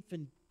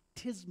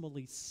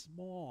infinitesimally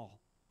small.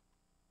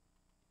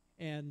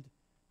 And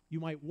you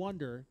might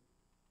wonder,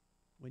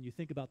 when you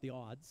think about the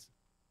odds,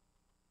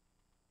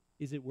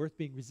 is it worth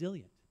being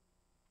resilient?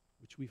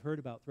 Which we've heard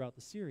about throughout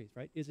the series,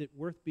 right? Is it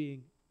worth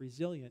being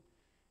resilient?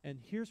 And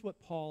here's what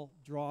Paul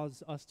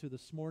draws us to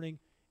this morning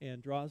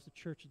and draws the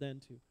church then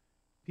to.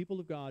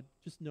 People of God,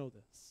 just know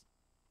this.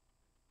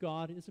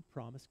 God is a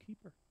promise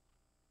keeper.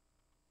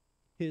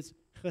 His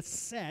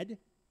chesed,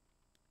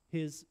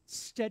 his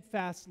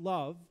steadfast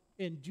love,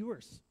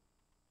 endures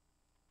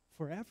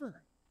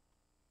forever.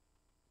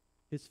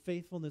 His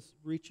faithfulness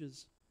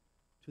reaches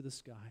to the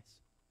skies.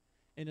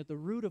 And at the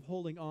root of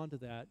holding on to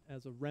that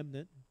as a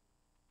remnant,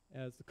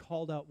 as the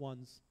called out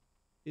ones,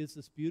 is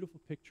this beautiful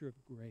picture of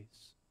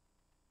grace.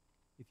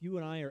 If you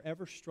and I are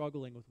ever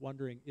struggling with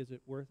wondering, is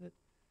it worth it?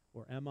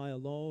 Or am I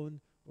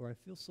alone? Or I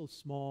feel so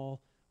small?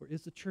 Or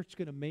is the church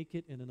going to make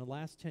it? And in the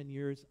last 10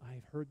 years,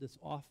 I've heard this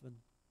often.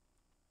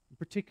 In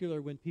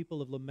particular, when people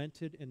have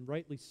lamented, and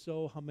rightly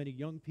so, how many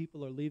young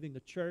people are leaving the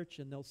church,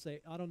 and they'll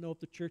say, I don't know if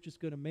the church is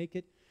going to make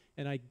it.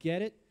 And I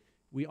get it.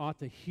 We ought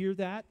to hear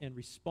that and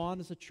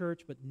respond as a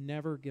church, but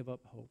never give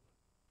up hope.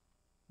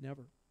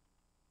 Never.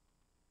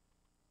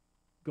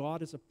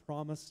 God is a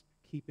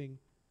promise-keeping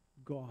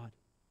God.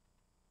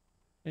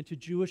 And to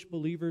Jewish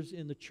believers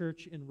in the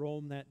church in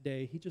Rome that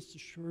day, he just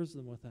assures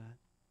them with that.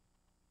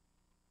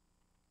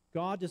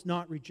 God does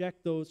not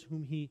reject those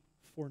whom he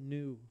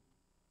foreknew.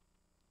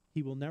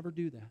 He will never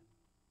do that.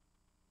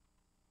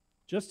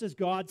 Just as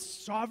God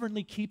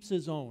sovereignly keeps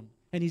his own,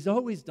 and he's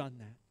always done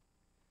that,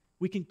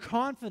 we can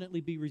confidently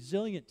be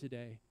resilient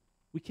today.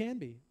 We can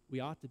be. We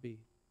ought to be.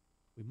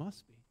 We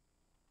must be.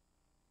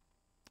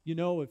 You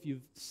know, if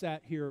you've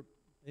sat here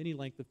any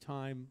length of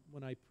time,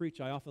 when I preach,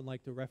 I often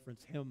like to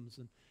reference hymns.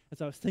 And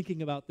as I was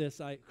thinking about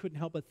this, I couldn't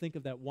help but think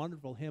of that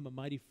wonderful hymn, "A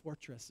Mighty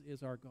Fortress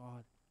is Our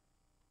God."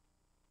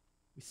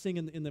 We sing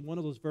in one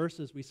of those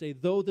verses, we say,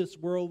 "Though this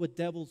world with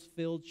devils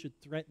filled should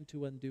threaten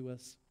to undo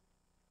us,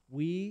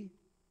 we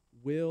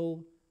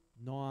will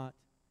not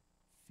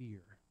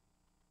fear."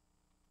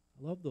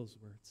 I love those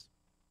words.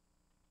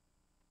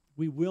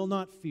 We will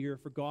not fear,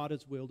 for God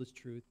has willed His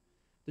truth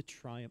to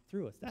triumph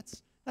through us.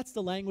 That's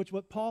the language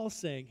what Paul's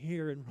saying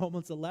here in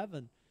Romans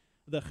 11.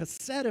 The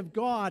chesed of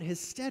God, His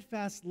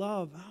steadfast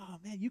love. Oh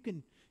man, you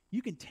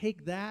can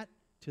take that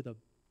to the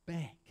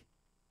bank.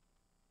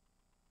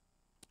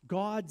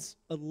 God's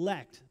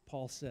elect,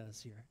 Paul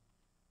says here,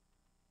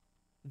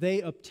 they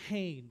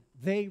obtain,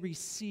 they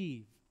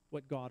receive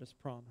what God has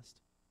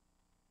promised.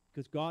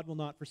 Because God will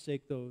not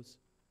forsake those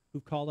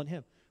who call on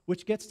Him.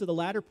 Which gets to the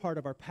latter part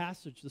of our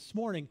passage this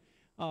morning,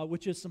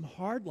 which is some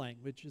hard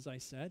language, as I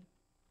said.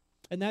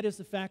 And that is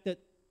the fact that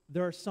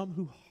there are some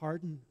who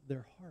harden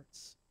their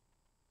hearts.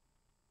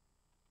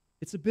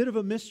 It's a bit of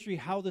a mystery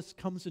how this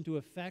comes into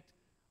effect,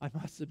 I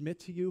must admit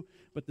to you,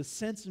 but the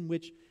sense in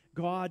which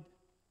God,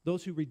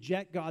 those who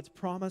reject God's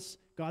promise,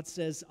 God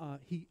says,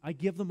 I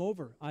give them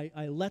over.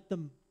 I let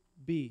them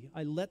be.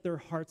 I let their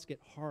hearts get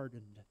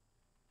hardened.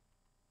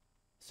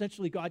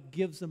 Essentially, God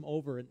gives them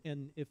over.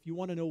 And if you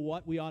want to know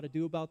what we ought to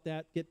do about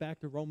that, get back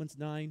to Romans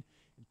 9.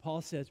 And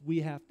Paul says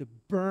we have to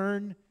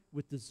burn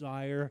with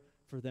desire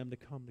for them to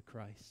come to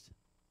Christ.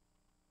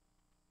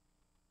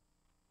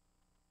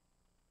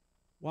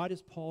 Why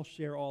does Paul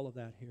share all of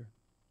that here?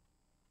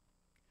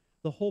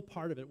 The whole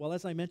part of it. Well,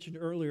 as I mentioned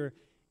earlier,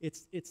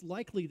 it's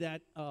likely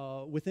that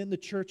within the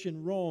church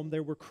in Rome,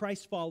 there were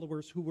Christ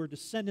followers who were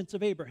descendants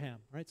of Abraham,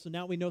 right? So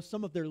now we know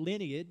some of their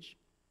lineage.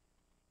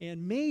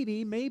 And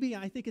maybe,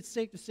 I think it's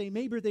safe to say,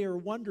 maybe they are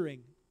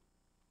wondering,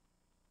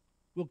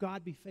 will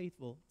God be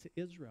faithful to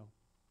Israel?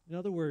 In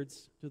other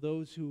words, to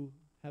those who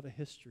have a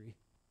history.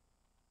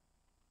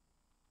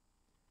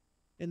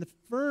 And the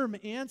firm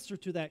answer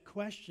to that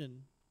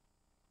question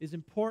is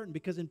important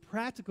because in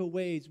practical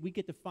ways, we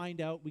get to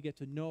find out, we get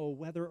to know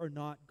whether or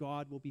not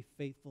God will be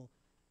faithful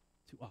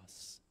to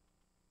us.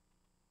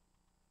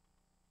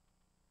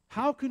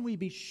 How can we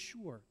be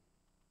sure?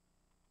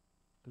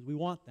 Because we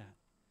want that.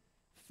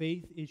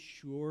 Faith is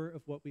sure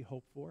of what we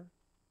hope for.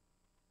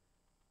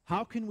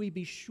 How can we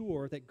be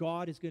sure that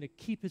God is going to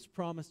keep His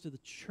promise to the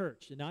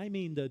church? And I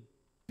mean the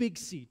Big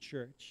C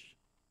church.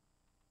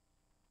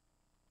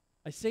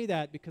 I say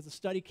that because a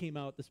study came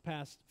out this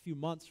past few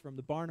months from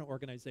the Barna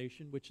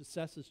organization, which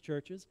assesses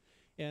churches.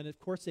 And of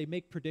course, they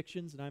make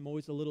predictions, and I'm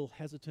always a little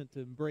hesitant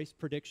to embrace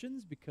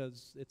predictions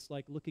because it's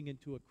like looking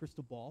into a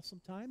crystal ball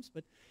sometimes.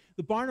 But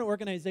the Barna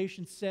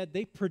organization said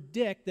they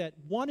predict that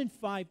 1 in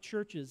 5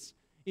 churches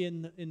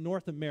in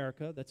North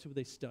America, that's who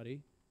they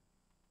study,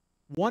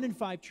 1 in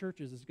 5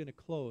 churches is going to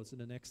close in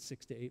the next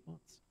 6 to 8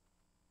 months.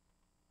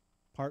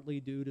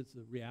 Partly due to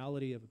the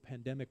reality of a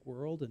pandemic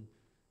world and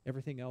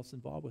everything else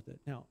involved with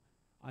it. Now,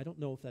 I don't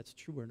know if that's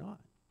true or not.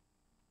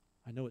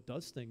 I know it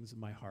does things in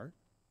my heart,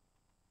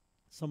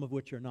 some of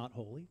which are not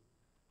holy.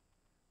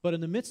 But in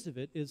the midst of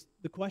it is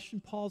the question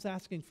Paul's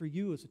asking for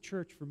you as a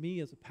church, for me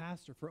as a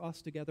pastor, for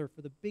us together,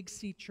 for the Big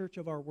C church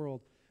of our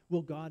world.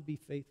 Will God be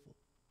faithful?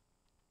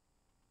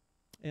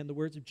 And the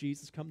words of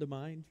Jesus come to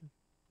mind.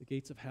 The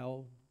gates of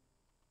hell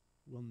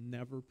will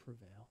never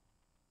prevail.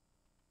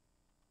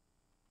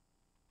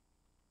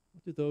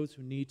 What do those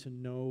who need to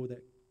know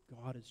that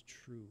God is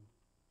true?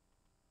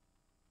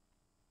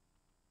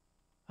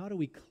 How do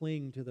we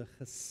cling to the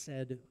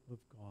chesed of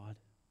God?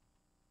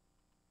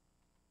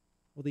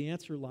 Well, the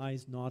answer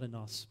lies not in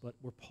us, but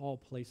where Paul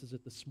places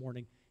it this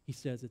morning. He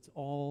says it's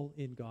all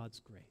in God's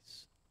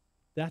grace.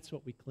 That's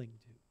what we cling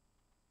to.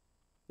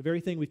 The very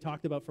thing we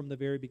talked about from the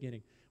very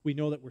beginning. We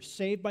know that we're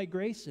saved by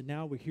grace, and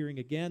now we're hearing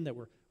again that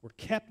we're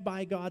kept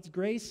by God's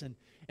grace,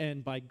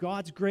 and by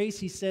God's grace,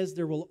 He says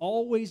there will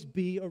always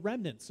be a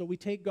remnant. So we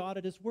take God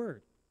at His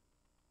word,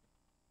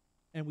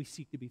 and we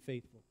seek to be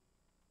faithful.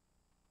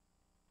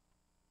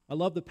 I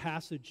love the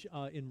passage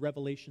in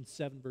Revelation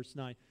 7, verse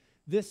 9.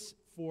 This,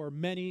 for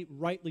many,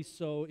 rightly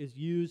so, is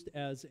used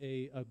as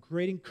a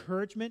great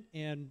encouragement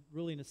and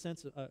really, in a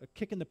sense, a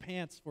kick in the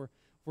pants for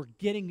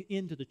getting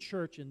into the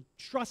church and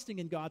trusting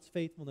in God's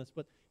faithfulness.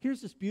 But here's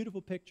this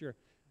beautiful picture.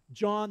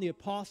 John, the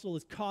apostle,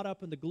 is caught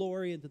up in the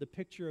glory into the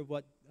picture of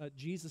what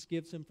Jesus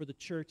gives him for the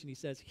church, and he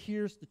says,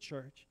 here's the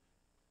church.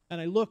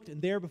 And I looked,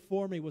 and there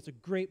before me was a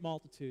great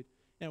multitude.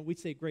 And we'd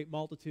say great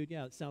multitude.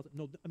 Yeah, it sounds,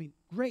 no, I mean,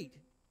 great.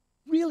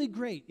 Really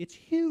great. It's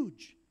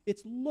huge.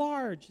 It's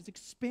large. It's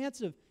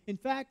expansive. In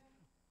fact,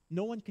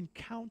 no one can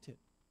count it.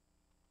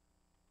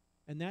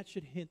 And that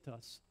should hint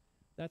us.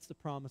 That's the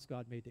promise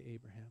God made to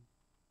Abraham.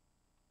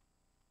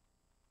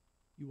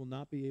 You will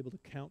not be able to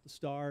count the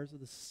stars of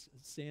the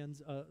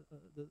sands,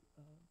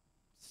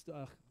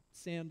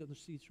 sand on the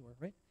seashore,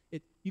 right?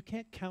 You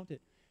can't count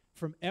it.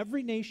 From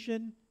every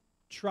nation,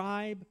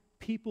 tribe,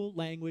 people,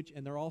 language,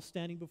 and they're all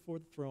standing before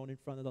the throne in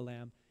front of the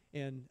Lamb.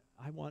 And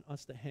I want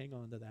us to hang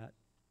on to that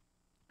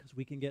because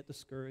we can get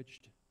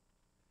discouraged.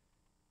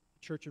 The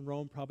church in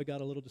Rome probably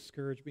got a little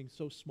discouraged being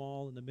so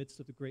small in the midst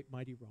of the great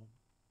mighty Rome.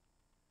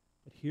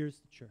 But here's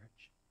the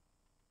church.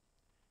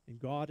 And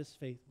God is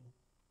faithful.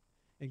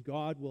 And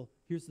God will,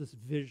 here's this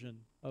vision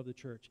of the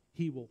church.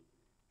 He will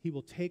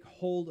take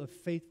hold of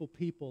faithful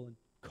people and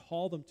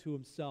call them to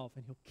himself,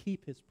 and he'll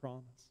keep his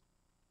promise.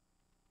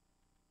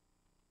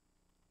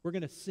 We're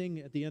going to sing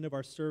at the end of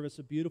our service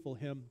a beautiful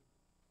hymn,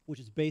 which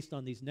is based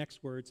on these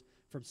next words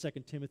from 2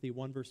 Timothy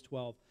 1, verse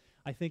 12.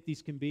 I think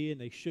these can be,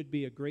 and they should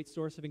be, a great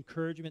source of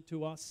encouragement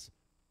to us.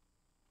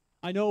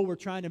 I know we're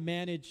trying to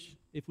manage,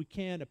 if we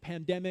can, a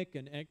pandemic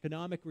and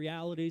economic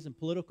realities and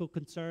political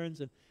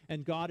concerns,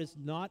 and God is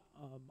not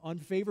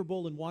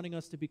unfavorable in wanting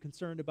us to be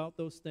concerned about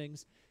those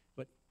things,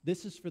 but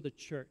this is for the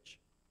church.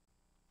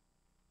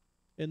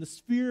 In the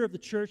sphere of the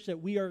church that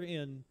we are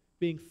in,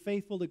 being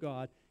faithful to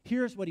God,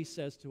 here's what he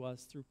says to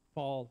us through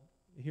Paul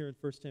here in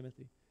 1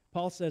 Timothy.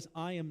 Paul says,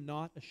 I am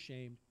not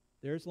ashamed.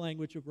 There's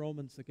language of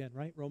Romans again,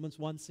 right? Romans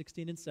 1,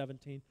 16 and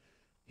 17.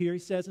 Here he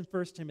says in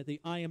 1 Timothy,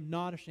 I am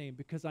not ashamed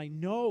because I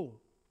know.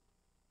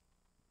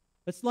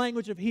 That's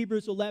language of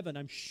Hebrews 11.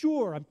 I'm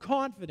sure, I'm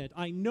confident,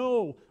 I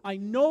know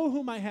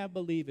whom I have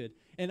believed,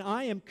 and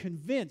I am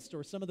convinced,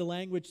 or some of the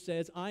language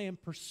says, I am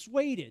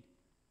persuaded.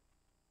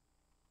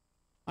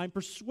 I'm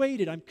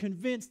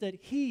convinced that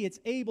he is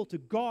able to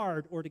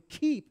guard or to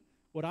keep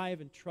what I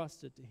have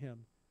entrusted to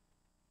him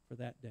for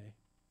that day.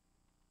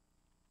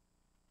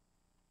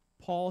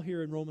 Paul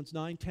here in Romans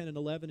 9, 10, and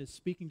 11 is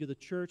speaking to the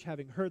church,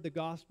 having heard the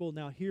gospel.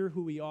 Now hear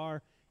who we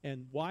are,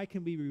 and why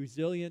can we be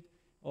resilient?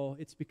 Oh,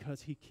 it's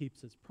because he keeps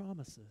his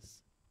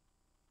promises.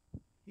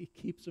 He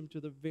keeps them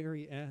to the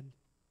very end.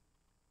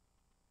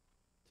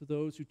 To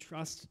those who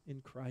trust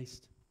in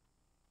Christ,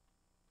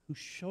 who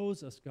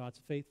shows us God's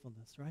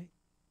faithfulness, right?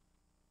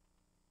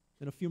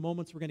 In a few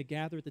moments, we're going to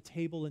gather at the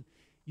table, and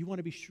you want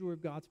to be sure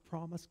of God's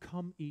promise.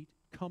 Come eat,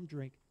 come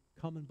drink,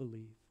 come and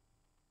believe.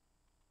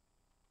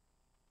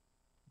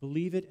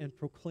 Believe it and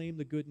proclaim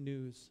the good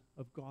news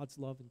of God's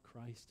love in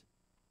Christ.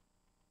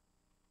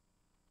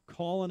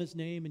 Call on his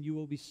name and you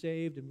will be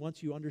saved. And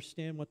once you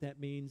understand what that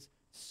means,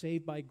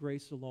 saved by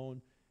grace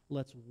alone,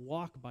 let's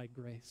walk by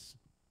grace.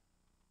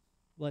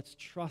 Let's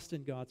trust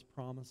in God's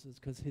promises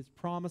because his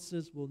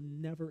promises will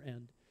never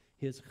end.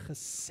 His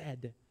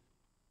chesed,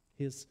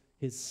 his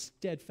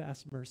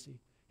steadfast mercy,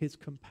 his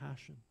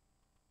compassion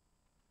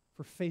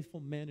for faithful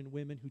men and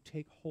women who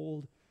take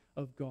hold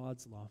of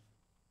God's love.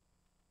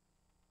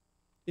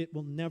 It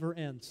will never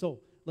end. So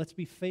let's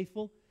be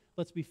faithful.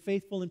 Let's be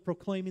faithful in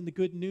proclaiming the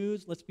good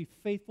news. Let's be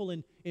faithful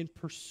in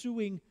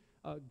pursuing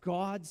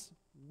God's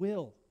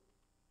will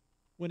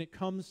when it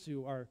comes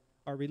to our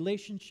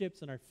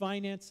relationships and our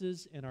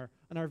finances and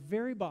our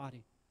very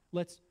body.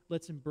 Let's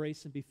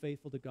embrace and be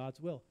faithful to God's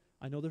will.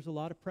 I know there's a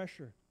lot of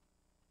pressure,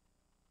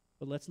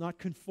 but let's not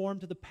conform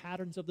to the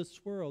patterns of this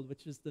world,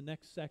 which is the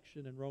next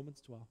section in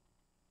Romans 12.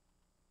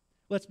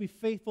 Let's be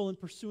faithful in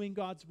pursuing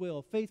God's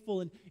will,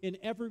 faithful in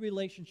every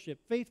relationship,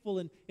 faithful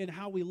in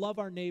how we love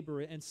our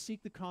neighbor and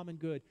seek the common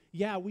good.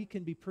 Yeah, we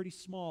can be pretty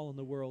small in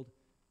the world,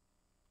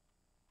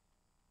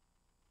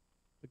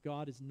 but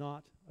God is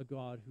not a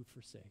God who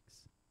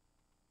forsakes.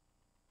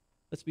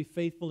 Let's be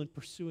faithful in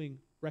pursuing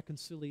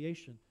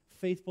reconciliation,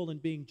 faithful in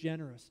being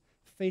generous,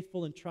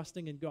 faithful in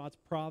trusting in God's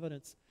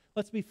providence.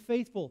 Let's be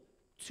faithful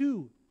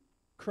to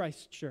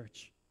Christ's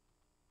church.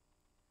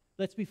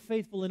 Let's be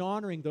faithful in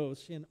honoring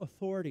those in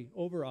authority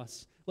over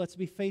us. Let's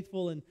be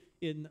faithful in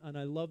and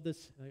I love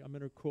this, I'm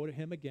going to quote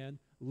him again,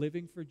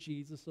 living for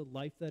Jesus, a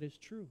life that is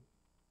true,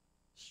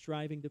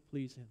 striving to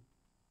please him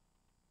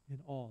in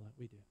all that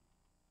we do.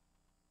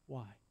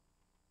 Why?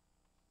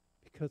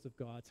 Because of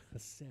God's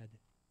chesed,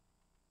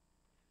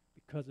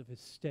 because of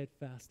his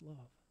steadfast love.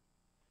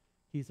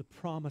 He's a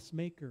promise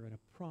maker and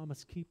a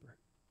promise keeper.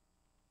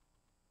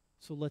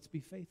 So let's be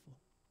faithful.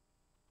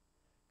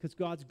 Because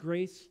God's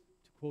grace,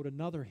 quote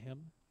another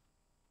hymn,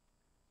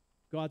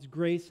 God's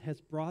grace has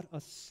brought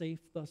us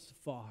safe thus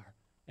far,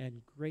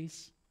 and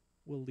grace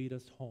will lead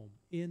us home.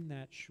 In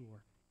that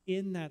sure,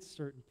 in that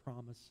certain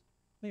promise,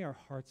 may our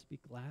hearts be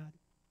glad.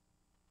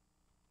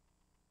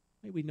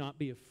 May we not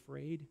be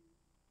afraid.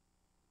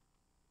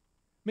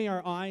 May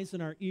our eyes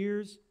and our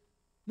ears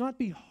not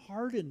be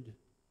hardened,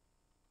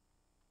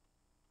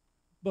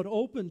 but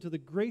open to the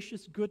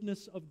gracious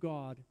goodness of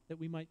God, that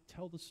we might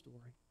tell the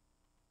story.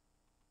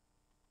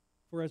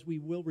 For as we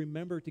will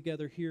remember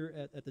together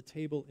here at the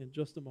table in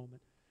just a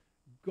moment,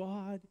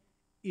 God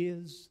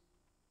is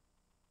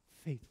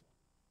faithful.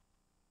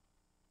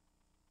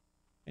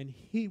 And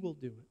he will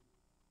do it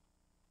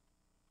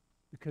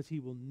because he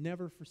will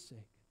never forsake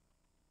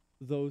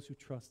those who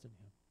trust in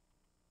him.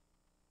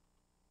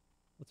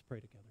 Let's pray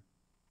together.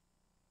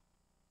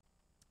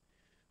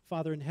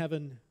 Father in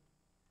heaven,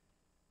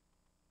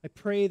 I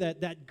pray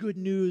that that good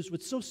news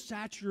would so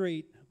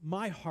saturate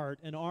my heart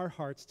and our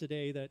hearts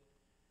today that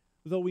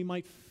though we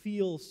might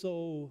feel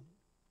so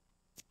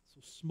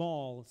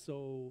small,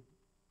 so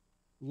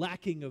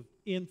lacking of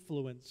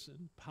influence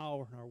and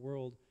power in our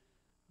world,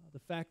 the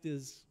fact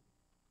is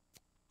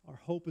Our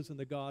hope is in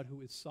the God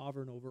who is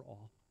sovereign over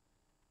all.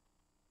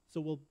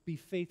 So we'll be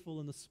faithful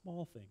in the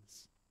small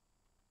things.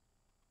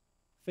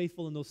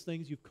 Faithful in those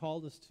things you've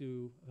called us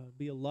to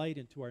be a light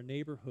into our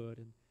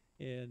neighborhood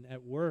and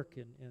at work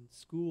and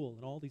school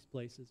and all these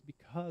places,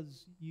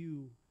 because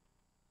you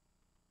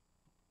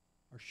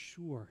are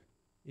sure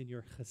in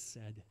your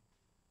chesed,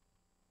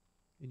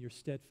 in your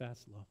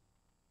steadfast love.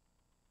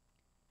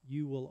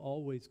 You will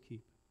always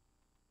keep.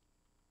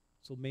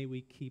 So may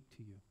we keep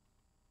to you.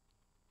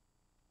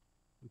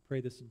 We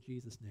pray this in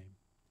Jesus' name.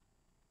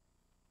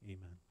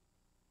 Amen.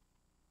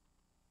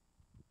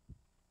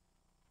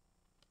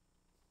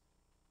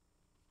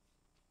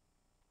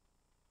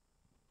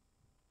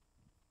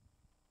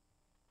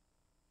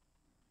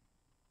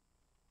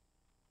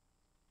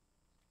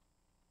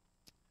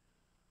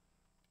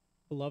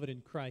 Beloved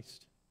in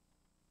Christ,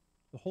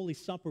 the Holy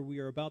Supper we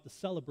are about to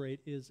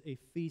celebrate is a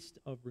feast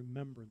of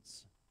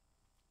remembrance,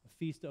 a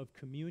feast of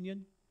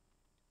communion,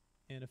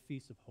 and a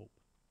feast of hope.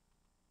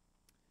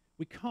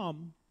 We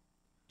come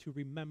to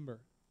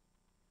remember.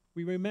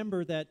 We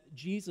remember that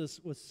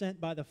Jesus was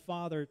sent by the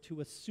Father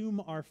to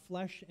assume our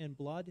flesh and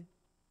blood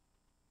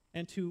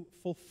and to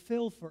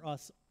fulfill for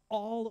us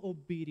all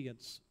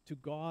obedience to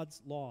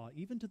God's law,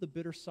 even to the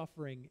bitter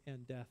suffering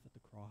and death at the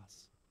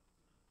cross.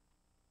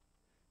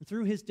 And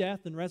through his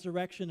death and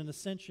resurrection and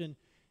ascension,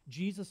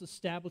 Jesus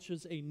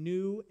establishes a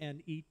new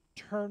and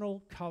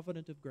eternal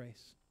covenant of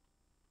grace,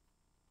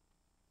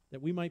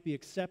 that we might be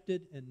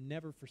accepted and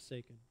never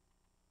forsaken.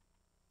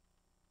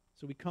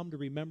 So we come to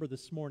remember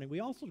this morning.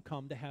 We also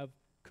come to have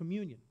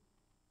communion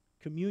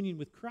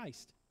with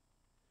Christ.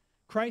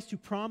 Christ who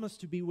promised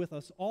to be with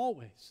us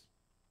always,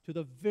 to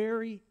the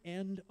very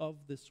end of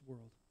this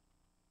world.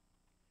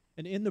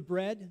 And in the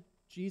bread,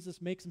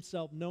 Jesus makes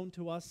himself known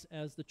to us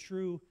as the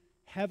true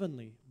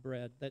heavenly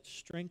bread that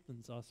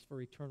strengthens us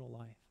for eternal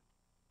life.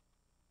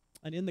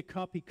 And in the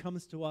cup, he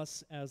comes to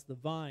us as the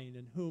vine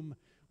in whom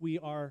we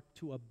are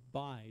to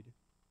abide,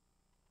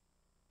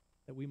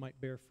 that we might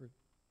bear fruit.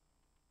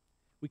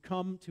 We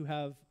come to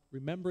have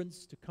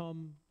remembrance, to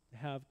come to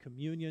have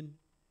communion,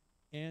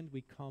 and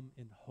we come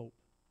in hope,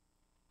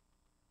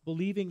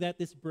 believing that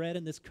this bread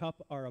and this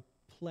cup are a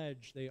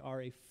pledge, they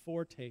are a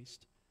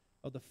foretaste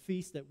of the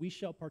feast that we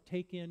shall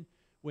partake in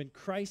when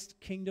Christ's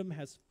kingdom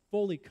has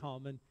fully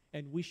come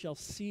and we shall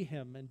see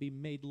him and be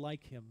made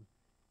like him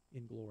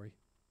in glory.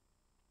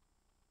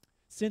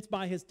 Since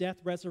by his death,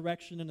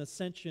 resurrection, and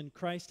ascension,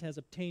 Christ has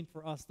obtained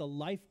for us the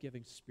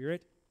life-giving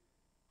Spirit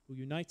who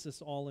unites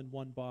us all in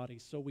one body,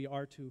 so we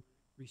are to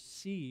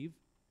receive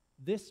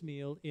this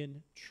meal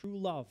in true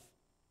love,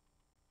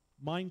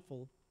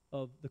 mindful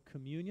of the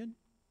communion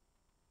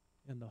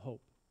and the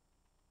hope.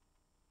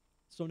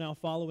 So now,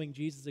 following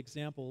Jesus'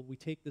 example, we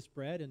take this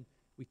bread and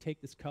we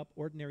take this cup,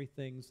 ordinary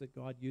things that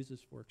God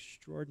uses for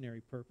extraordinary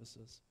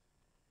purposes.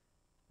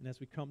 And as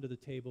we come to the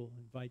table, I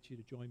invite you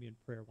to join me in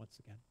prayer once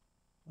again.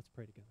 Let's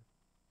pray together.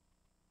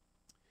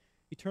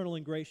 Eternal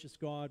and gracious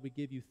God, we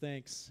give you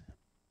thanks.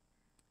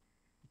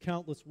 In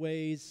countless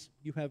ways,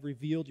 you have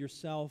revealed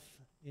yourself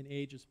in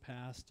ages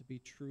past to be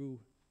true.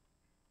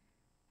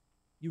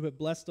 You have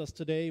blessed us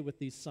today with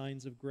these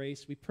signs of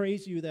grace. We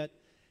praise you that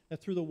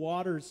through the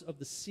waters of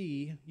the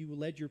sea, you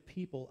led your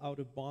people out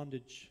of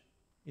bondage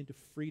into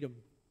freedom.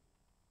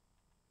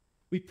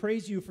 We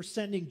praise you for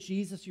sending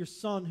Jesus, your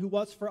Son, who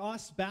was for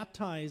us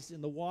baptized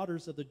in the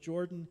waters of the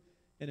Jordan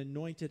and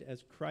anointed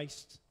as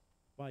Christ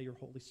by your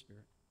Holy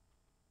Spirit.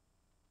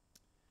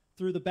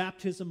 Through the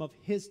baptism of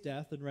his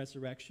death and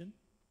resurrection,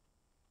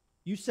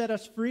 you set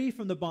us free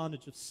from the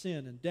bondage of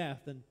sin and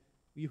death, and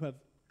you have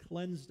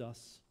cleansed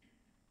us.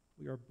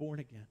 We are born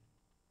again.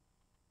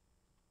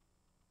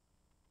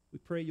 We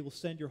pray you will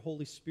send your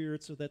Holy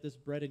Spirit so that this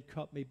bread and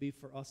cup may be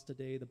for us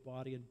today the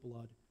body and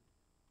blood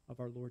of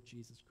our Lord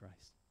Jesus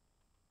Christ.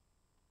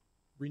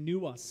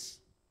 Renew us,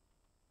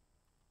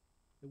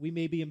 that we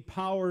may be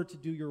empowered to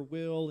do your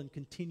will and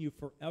continue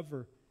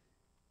forever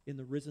in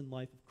the risen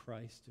life of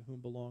Christ, to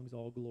whom belongs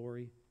all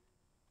glory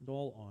and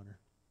all honor.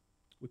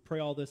 We pray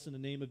all this in the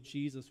name of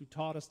Jesus, who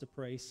taught us to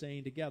pray,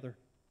 saying together,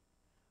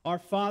 Our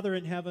Father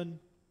in heaven,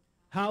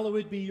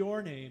 hallowed be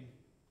your name.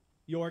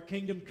 Your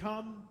kingdom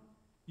come,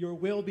 your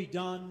will be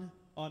done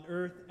on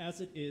earth as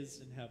it is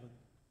in heaven.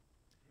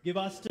 Give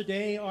us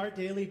today our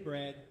daily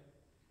bread.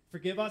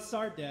 Forgive us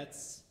our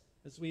debts,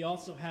 as we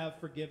also have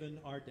forgiven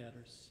our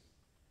debtors.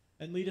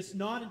 And lead us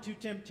not into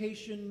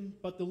temptation,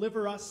 but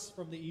deliver us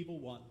from the evil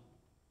one.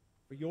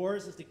 For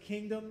yours is the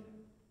kingdom,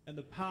 and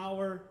the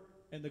power,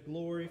 and the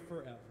glory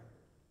forever.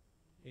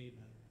 Amen.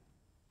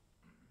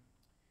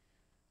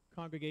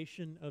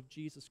 Congregation of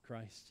Jesus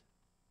Christ,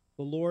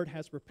 the Lord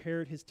has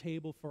prepared his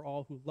table for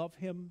all who love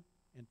him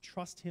and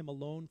trust him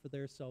alone for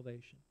their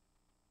salvation.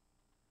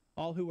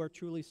 All who are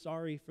truly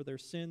sorry for their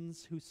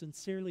sins, who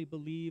sincerely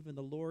believe in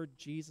the Lord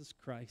Jesus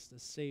Christ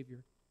as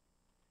Savior,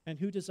 and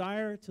who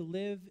desire to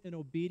live in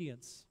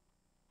obedience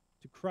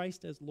to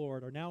Christ as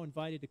Lord, are now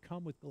invited to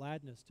come with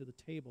gladness to the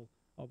table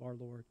of our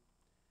Lord.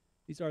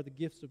 These are the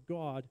gifts of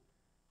God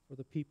for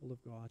the people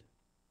of God.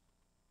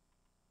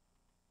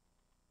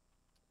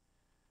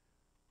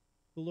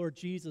 The Lord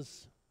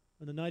Jesus,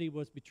 on the night he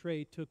was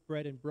betrayed, took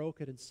bread and broke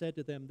it and said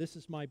to them, "This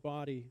is my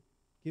body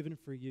given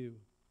for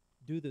you.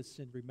 Do this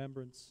in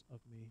remembrance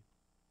of me."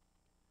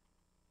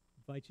 I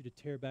invite you to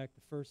tear back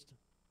the first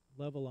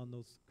level on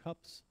those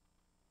cups.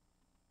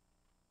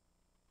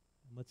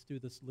 And let's do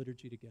this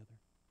liturgy together.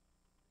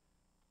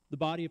 The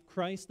body of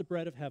Christ, the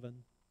bread of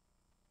heaven.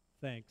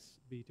 Thanks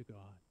be to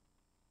God.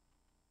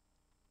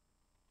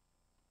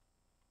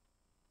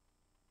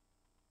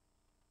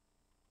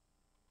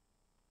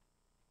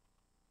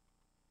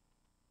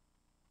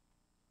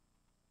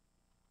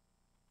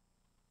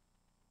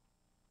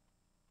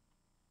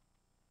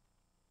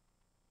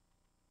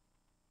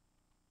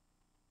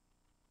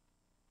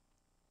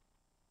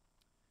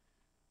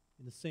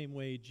 In the same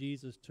way,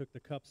 Jesus took the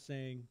cup,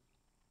 saying,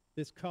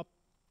 "This cup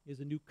is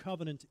a new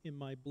covenant in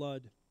my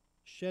blood,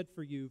 shed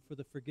for you for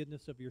the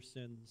forgiveness of your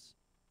sins.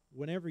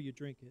 Whenever you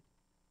drink it,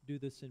 do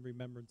this in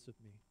remembrance of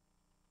me."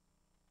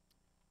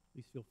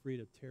 Please feel free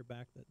to tear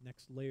back that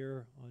next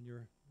layer on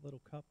your little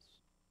cups.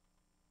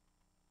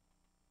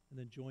 And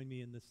then join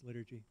me in this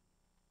liturgy.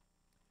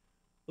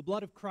 The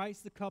blood of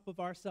Christ, the cup of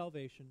our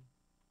salvation.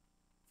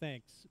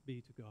 Thanks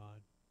be to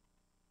God.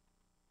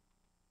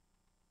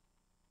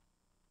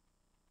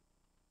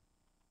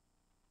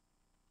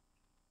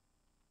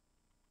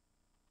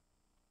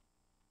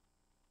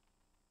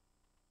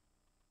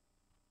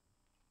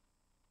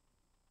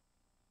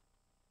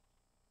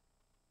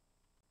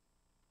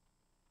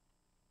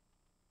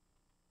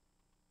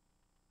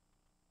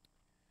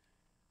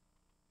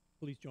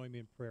 Please join me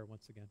in prayer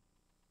once again.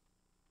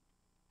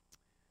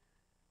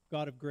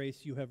 God of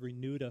grace, you have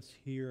renewed us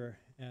here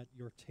at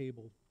your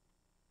table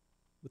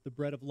with the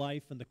bread of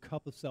life and the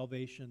cup of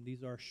salvation.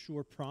 These are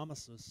sure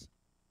promises.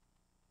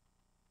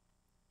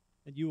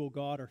 And you, O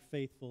God, are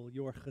faithful.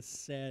 Your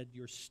chesed,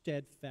 your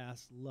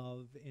steadfast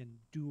love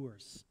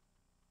endures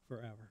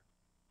forever.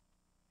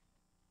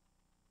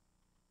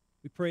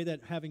 We pray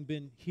that having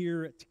been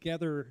here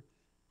together,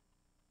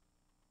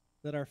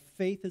 that our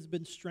faith has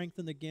been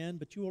strengthened again,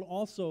 but you will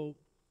also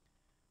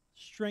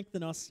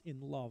strengthen us in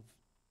love.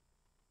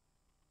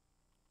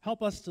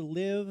 Help us to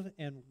live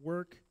and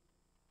work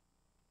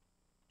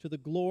to the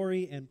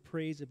glory and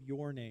praise of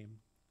your name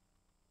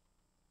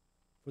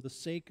for the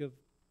sake of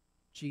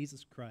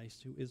Jesus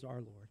Christ, who is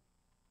our Lord.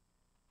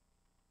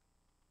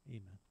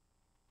 Amen.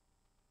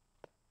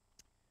 I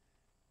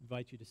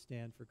invite you to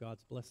stand for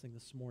God's blessing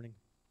this morning.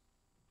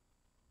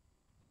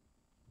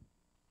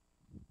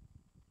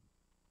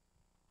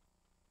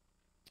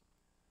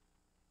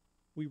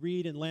 We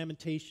read in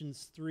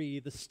Lamentations 3,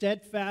 "The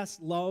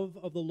steadfast love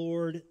of the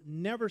Lord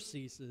never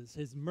ceases.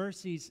 His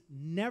mercies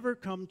never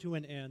come to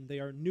an end.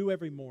 They are new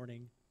every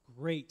morning.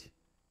 Great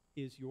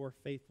is your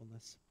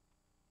faithfulness."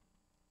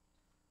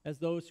 As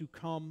those who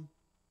come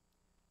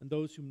and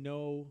those who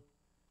know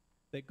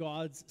that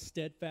God's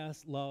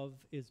steadfast love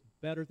is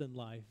better than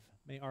life,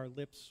 may our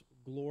lips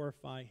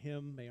glorify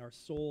him. May our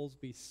souls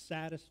be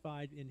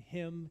satisfied in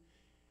him,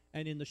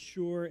 and in the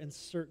sure and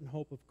certain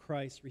hope of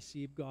Christ,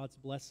 receive God's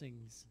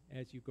blessings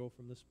as you go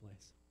from this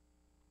place.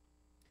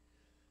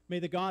 May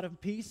the God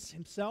of peace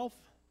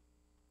himself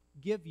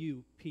give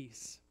you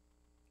peace.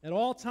 At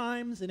all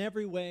times, in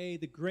every way,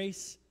 the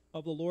grace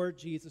of the Lord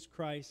Jesus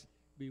Christ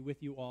be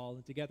with you all.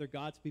 And together,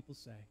 God's people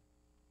say,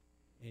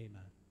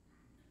 Amen.